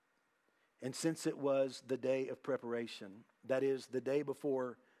 and since it was the day of preparation, that is, the day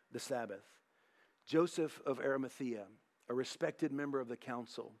before the Sabbath, Joseph of Arimathea, a respected member of the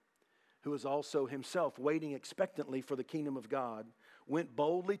council, who was also himself waiting expectantly for the kingdom of God, went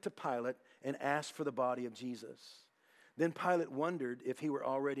boldly to Pilate and asked for the body of Jesus. Then Pilate wondered if he were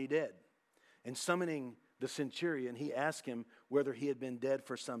already dead. And summoning the centurion, he asked him whether he had been dead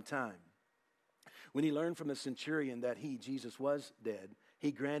for some time. When he learned from the centurion that he, Jesus, was dead,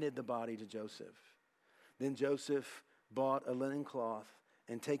 he granted the body to Joseph. Then Joseph bought a linen cloth,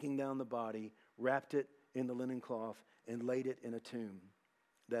 and taking down the body, wrapped it in the linen cloth and laid it in a tomb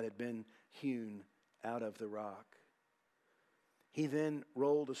that had been hewn out of the rock. He then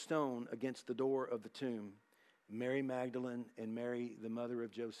rolled a stone against the door of the tomb. Mary Magdalene and Mary, the mother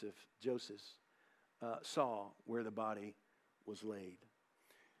of Joseph, saw where the body was laid.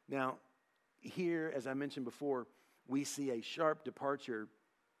 Now, here, as I mentioned before, we see a sharp departure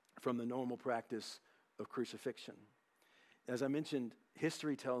from the normal practice of crucifixion. As I mentioned,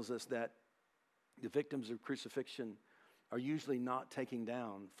 history tells us that the victims of crucifixion are usually not taken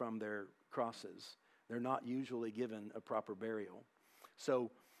down from their crosses. They're not usually given a proper burial.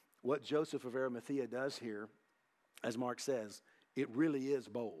 So what Joseph of Arimathea does here, as Mark says, it really is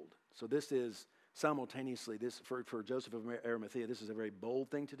bold. So this is simultaneously, for Joseph of Arimathea, this is a very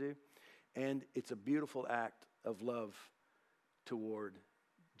bold thing to do. And it's a beautiful act of love toward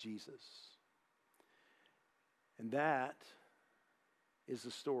Jesus. And that is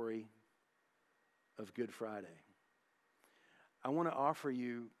the story of Good Friday. I want to offer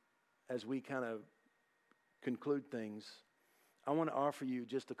you, as we kind of conclude things, I want to offer you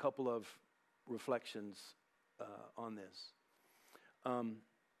just a couple of reflections on this.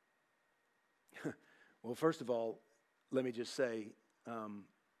 Well, first of all, let me just say,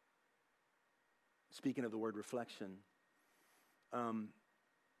 speaking of the word reflection,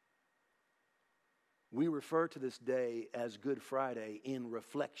 we refer to this day as Good Friday in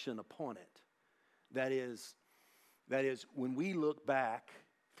reflection upon it. That is, when we look back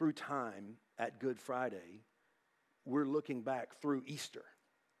through time at Good Friday, we're looking back through Easter.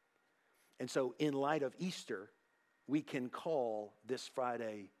 And so in light of Easter, we can call this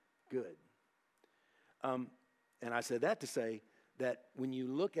Friday good. And I said that to say that when you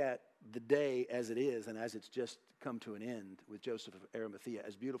look at the day as it is and as it's just come to an end with Joseph of Arimathea,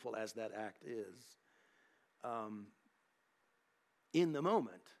 as beautiful as that act is, in the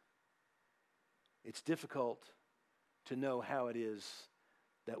moment, it's difficult to know how it is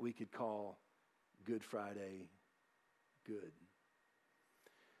that we could call Good Friday good.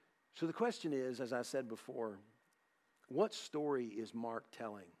 So the question is, as I said before, what story is Mark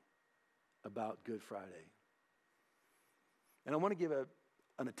telling about Good Friday? And I want to give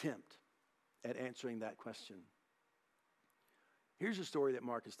an attempt at answering that question. Here's a story that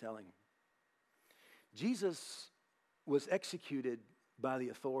Mark is telling. Jesus was executed by the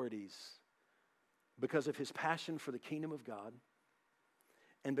authorities because of his passion for the kingdom of God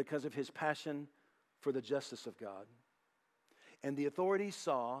and because of his passion for the justice of God. And the authorities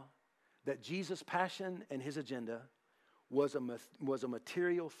saw that Jesus' passion and his agenda was a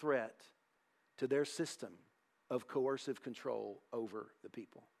material threat to their system of coercive control over the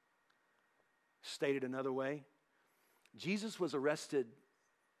people. Stated another way, Jesus was arrested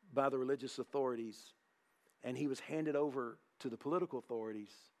by the religious authorities and he was handed over to the political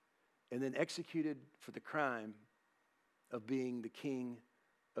authorities and then executed for the crime of being the king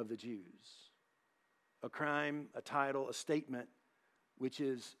of the Jews. A crime, a title, a statement which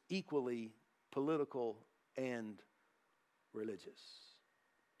is equally political and religious.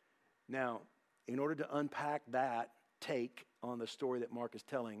 Now, in order to unpack that take on the story that Mark is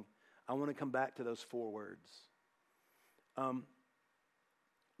telling, I want to come back to those 4 words.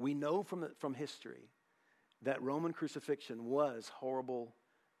 We know from history that Roman crucifixion was horrible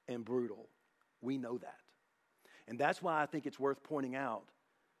and brutal. We know that. And that's why I think it's worth pointing out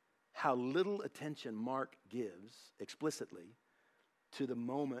how little attention Mark gives explicitly to the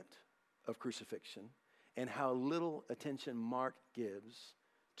moment of crucifixion and how little attention Mark gives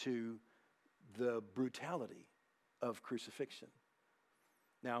to the brutality of crucifixion.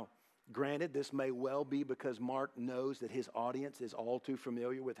 Now, granted, this may well be because Mark knows that his audience is all too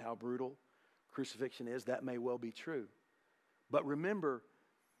familiar with how brutal crucifixion is. That may well be true. But remember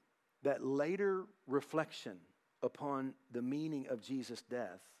that later reflection upon the meaning of Jesus'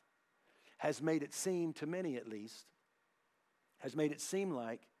 death has made it seem, to many at least, has made it seem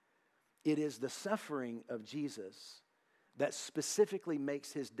like it is the suffering of Jesus that specifically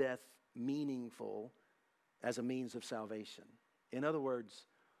makes his death meaningful as a means of salvation. In other words,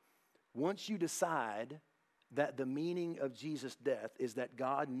 once you decide that the meaning of Jesus' death is that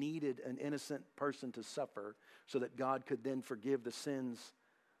God needed an innocent person to suffer so that God could then forgive the sins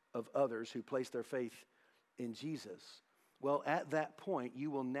of others who place their faith in Jesus, well, at that point, you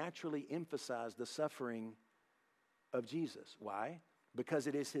will naturally emphasize the suffering of Jesus. Why? Because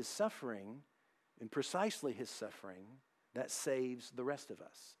it is his suffering, and precisely his suffering, that saves the rest of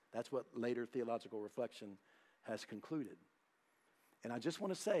us. That's what later theological reflection has concluded. And I just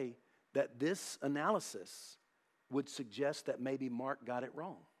want to say that this analysis would suggest that maybe Mark got it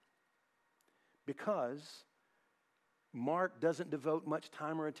wrong, because Mark doesn't devote much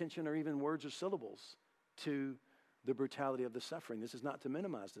time or attention or even words or syllables to the brutality of the suffering. This is not to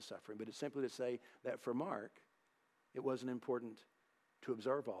minimize the suffering, but it's simply to say that for Mark, it wasn't important to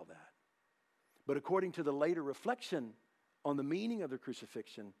observe all that. But according to the later reflection on the meaning of the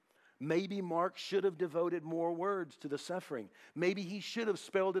crucifixion, maybe Mark should have devoted more words to the suffering. Maybe he should have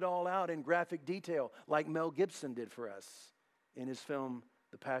spelled it all out in graphic detail like Mel Gibson did for us in his film,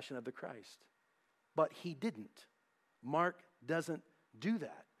 The Passion of the Christ. But he didn't. Mark doesn't do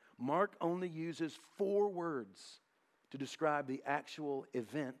that. Mark only uses 4 words to describe the actual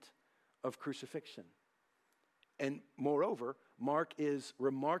event of crucifixion. And moreover, Mark is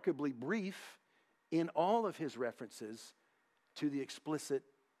remarkably brief in all of his references to the explicit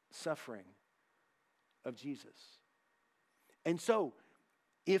suffering of Jesus. And so,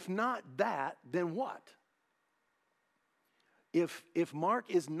 if not that, then what? If Mark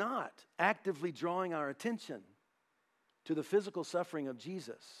is not actively drawing our attention to the physical suffering of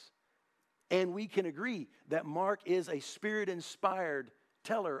Jesus, and we can agree that Mark is a Spirit-inspired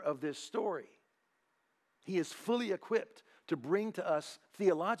teller of this story, he is fully equipped to bring to us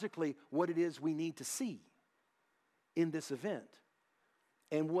theologically what it is we need to see in this event.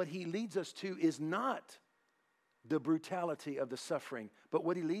 And what he leads us to is not the brutality of the suffering, but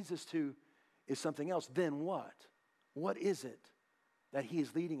what he leads us to is something else. Then what? What is it that he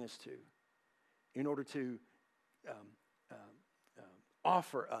is leading us to? in order to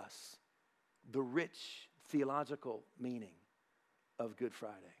offer us the rich theological meaning of Good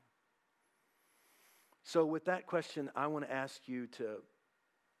Friday. So with that question, I want to ask you to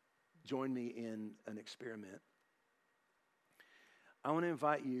join me in an experiment. I want to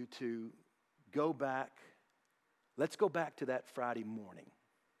invite you to go back. Let's go back to that Friday morning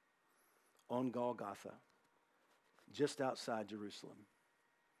on Golgotha, just outside Jerusalem.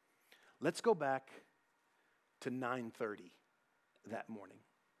 Let's go back to 9:30 that morning.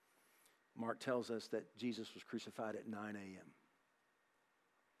 Mark tells us that Jesus was crucified at 9 a.m.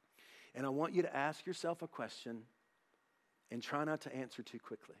 And I want you to ask yourself a question and try not to answer too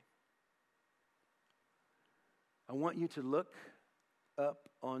quickly. I want you to look up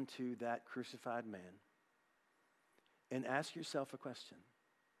onto that crucified man and ask yourself a question.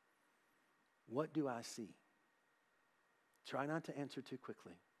 What do I see? Try not to answer too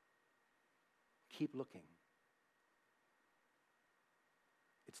quickly. Keep looking.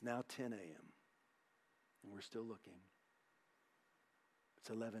 It's now 10 a.m. and we're still looking. It's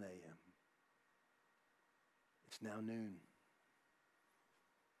 11 a.m. It's now noon.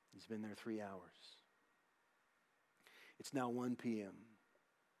 He's been there 3 hours. It's now 1 p.m.,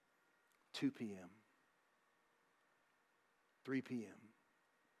 2 p.m., 3 p.m.,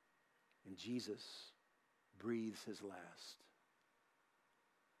 and Jesus breathes his last.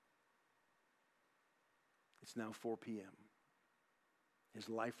 It's now 4 p.m. His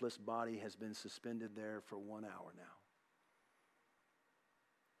lifeless body has been suspended there for 1 hour now.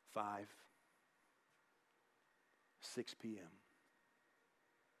 5, 6 p.m.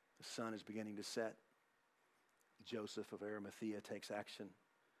 The sun is beginning to set. Joseph of Arimathea takes action,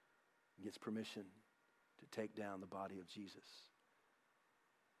 gets permission to take down the body of Jesus.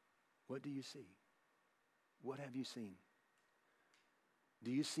 What do you see? What have you seen?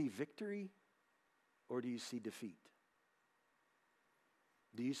 Do you see victory or do you see defeat?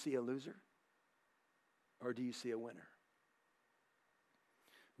 Do you see a loser or do you see a winner?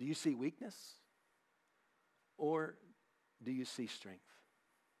 Do you see weakness or do you see strength?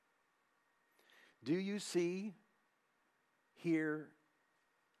 Do you see here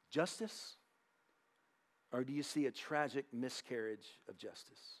justice or do you see a tragic miscarriage of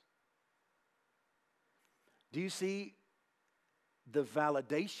justice? Do you see the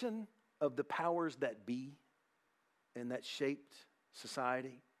validation of the powers that be and that shaped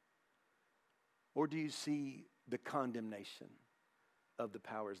society? Or do you see the condemnation of the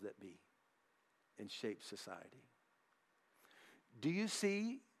powers that be and shaped society? Do you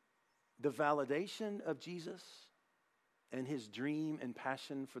see the validation of Jesus and his dream and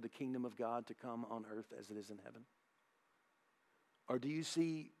passion for the kingdom of God to come on earth as it is in heaven? Or do you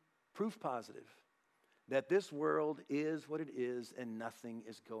see proof positive that this world is what it is and nothing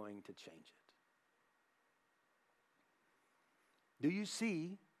is going to change it? Do you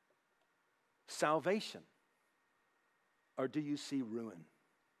see salvation or do you see ruin?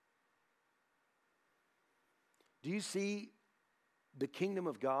 Do you see the kingdom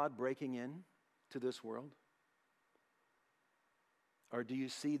of God breaking in to this world? Or do you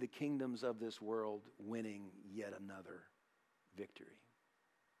see the kingdoms of this world winning yet another victory?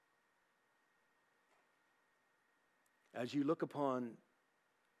 As you look upon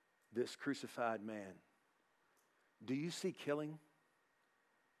this crucified man, do you see killing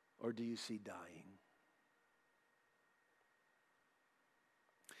or do you see dying?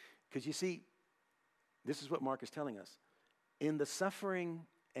 Because you see, this is what Mark is telling us. In the suffering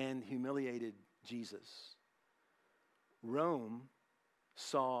and humiliated Jesus, Rome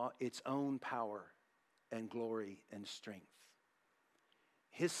saw its own power and glory and strength.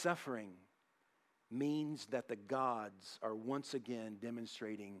 His suffering means that the gods are once again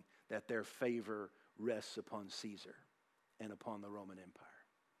demonstrating that their favor rests upon Caesar and upon the Roman Empire.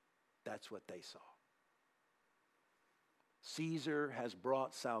 That's what they saw. Caesar has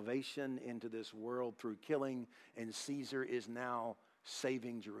brought salvation into this world through killing, and Caesar is now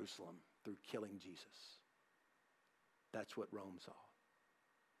saving Jerusalem through killing Jesus. That's what Rome saw.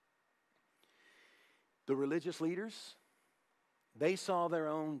 The religious leaders, they saw their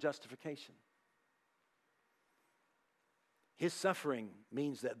own justification. His suffering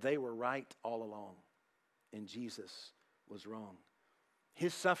means that they were right all along, and Jesus was wrong.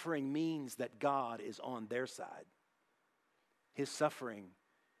 His suffering means that God is on their side. His suffering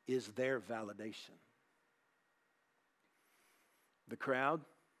is their validation. The crowd,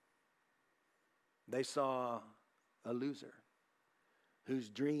 they saw a loser whose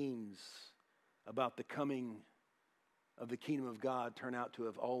dreams about the coming of the kingdom of God turn out to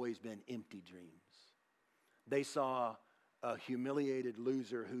have always been empty dreams. They saw a humiliated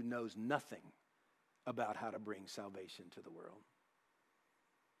loser who knows nothing about how to bring salvation to the world.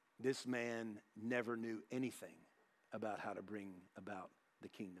 This man never knew anything about how to bring about the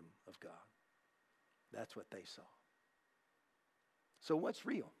kingdom of God. That's what they saw. So what's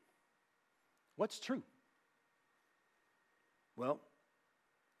real? What's true? Well,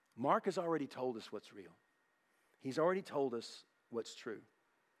 Mark has already told us what's real. He's already told us what's true.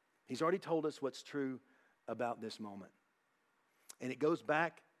 He's already told us what's true about this moment. And it goes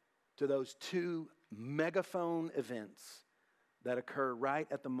back to those two megaphone events that occur right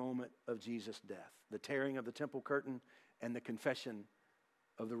at the moment of Jesus' death. The tearing of the temple curtain and the confession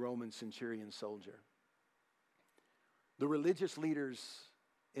of the Roman centurion soldier. The religious leaders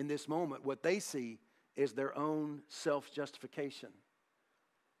in this moment, what they see is their own self-justification.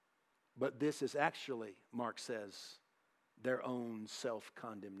 But this is actually, Mark says, their own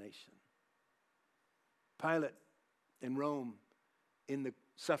self-condemnation. Pilate in Rome, in the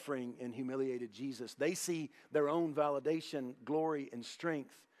suffering and humiliated Jesus, they see their own validation, glory, and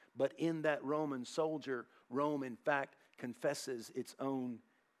strength. But in that Roman soldier, Rome, in fact, confesses its own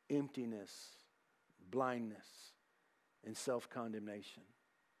emptiness, blindness, and self-condemnation.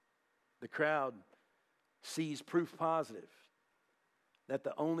 The crowd sees proof positive that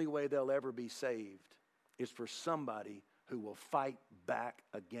the only way they'll ever be saved is for somebody who will fight back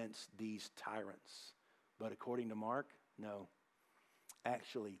against these tyrants. But according to Mark, no.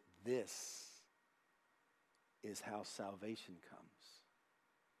 Actually, this is how salvation comes.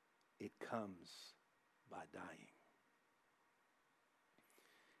 It comes by dying.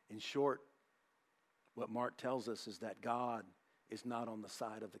 In short, what Mark tells us is that God is not on the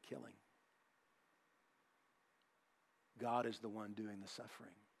side of the killing. God is the one doing the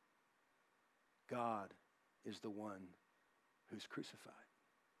suffering. God is the one who's crucified.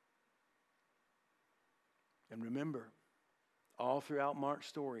 And remember, all throughout Mark's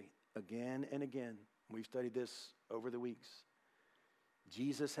story, again and again, we've studied this over the weeks,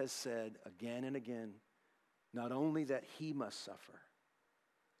 Jesus has said again and again, not only that he must suffer,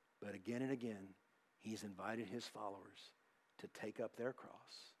 but again and again, he's invited his followers to take up their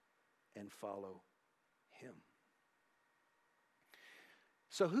cross and follow him.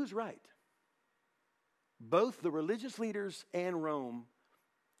 So who's right? Both the religious leaders and Rome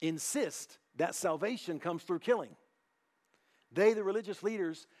insist that salvation comes through killing. They, the religious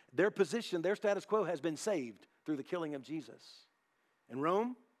leaders, their position, their status quo has been saved through the killing of Jesus. And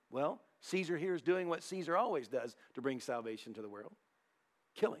Rome, well, Caesar here is doing what Caesar always does to bring salvation to the world,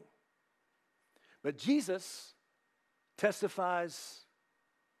 killing. But Jesus testifies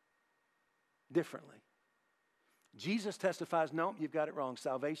differently. Jesus testifies, no, you've got it wrong.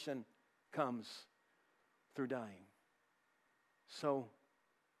 Salvation comes through dying. So,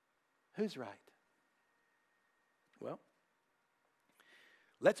 who's right? Well,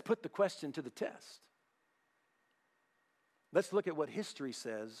 let's put the question to the test. Let's look at what history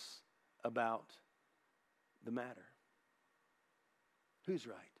says about the matter. Who's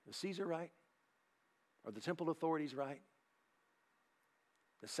right? Is Caesar right? Are the temple authorities right?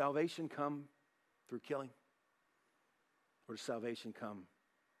 Does salvation come through killing? Or does salvation come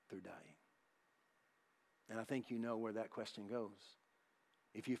through dying? And I think you know where that question goes.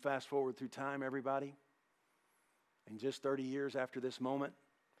 If you fast forward through time, everybody, and just 30 years after this moment,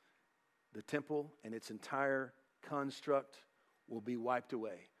 the temple and its entire construct will be wiped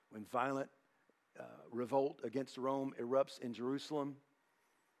away. When violent revolt against Rome erupts in Jerusalem,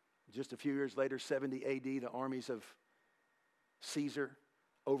 just a few years later, 70 A.D., the armies of Caesar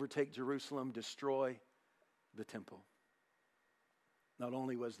overtake Jerusalem, destroy the temple. Not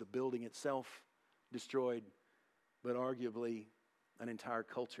only was the building itself destroyed, but arguably an entire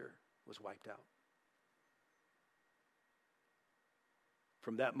culture was wiped out.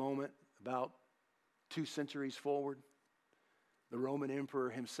 From that moment, about 2 centuries forward, the Roman emperor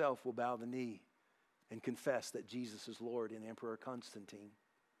himself will bow the knee and confess that Jesus is Lord in Emperor Constantine.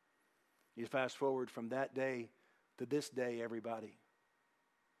 You fast forward from that day to this day, everybody.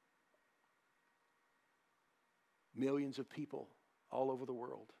 Millions of people all over the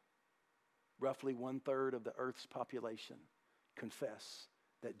world, roughly 1/3 of the earth's population, confess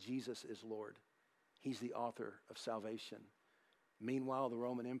that Jesus is Lord. He's the author of salvation. Meanwhile, the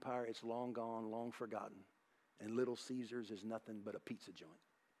Roman Empire is long gone, long forgotten, and Little Caesars is nothing but a pizza joint.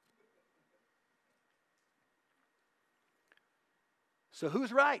 So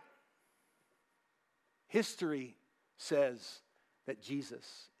who's right? History says that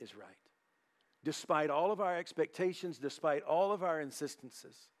Jesus is right. Despite all of our expectations, despite all of our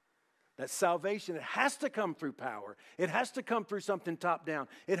insistences, that salvation, it has to come through power. It has to come through something top down.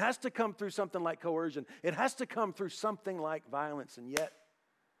 It has to come through something like coercion. It has to come through something like violence. And yet,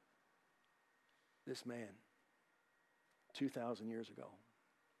 This man, 2,000 years ago,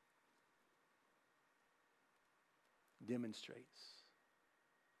 demonstrates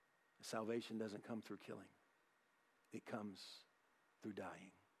salvation doesn't come through killing. It comes through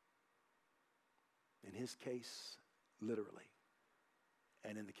dying. In his case, literally.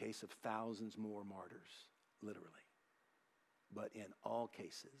 And in the case of thousands more martyrs, literally. But in all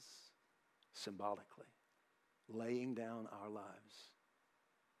cases, symbolically, laying down our lives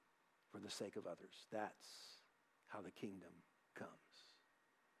for the sake of others. That's how the kingdom comes.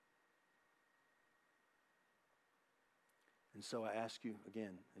 And so I ask you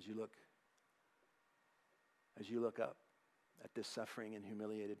again, as you look up at this suffering and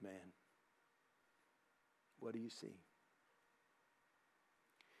humiliated man, what do you see?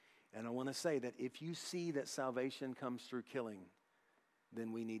 And I want to say that if you see that salvation comes through killing,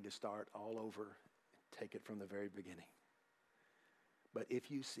 then we need to start all over, take it from the very beginning. But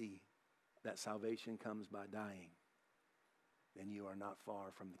if you see that salvation comes by dying, then you are not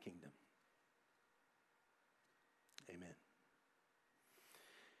far from the kingdom. Amen.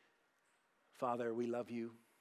 Father, we love you.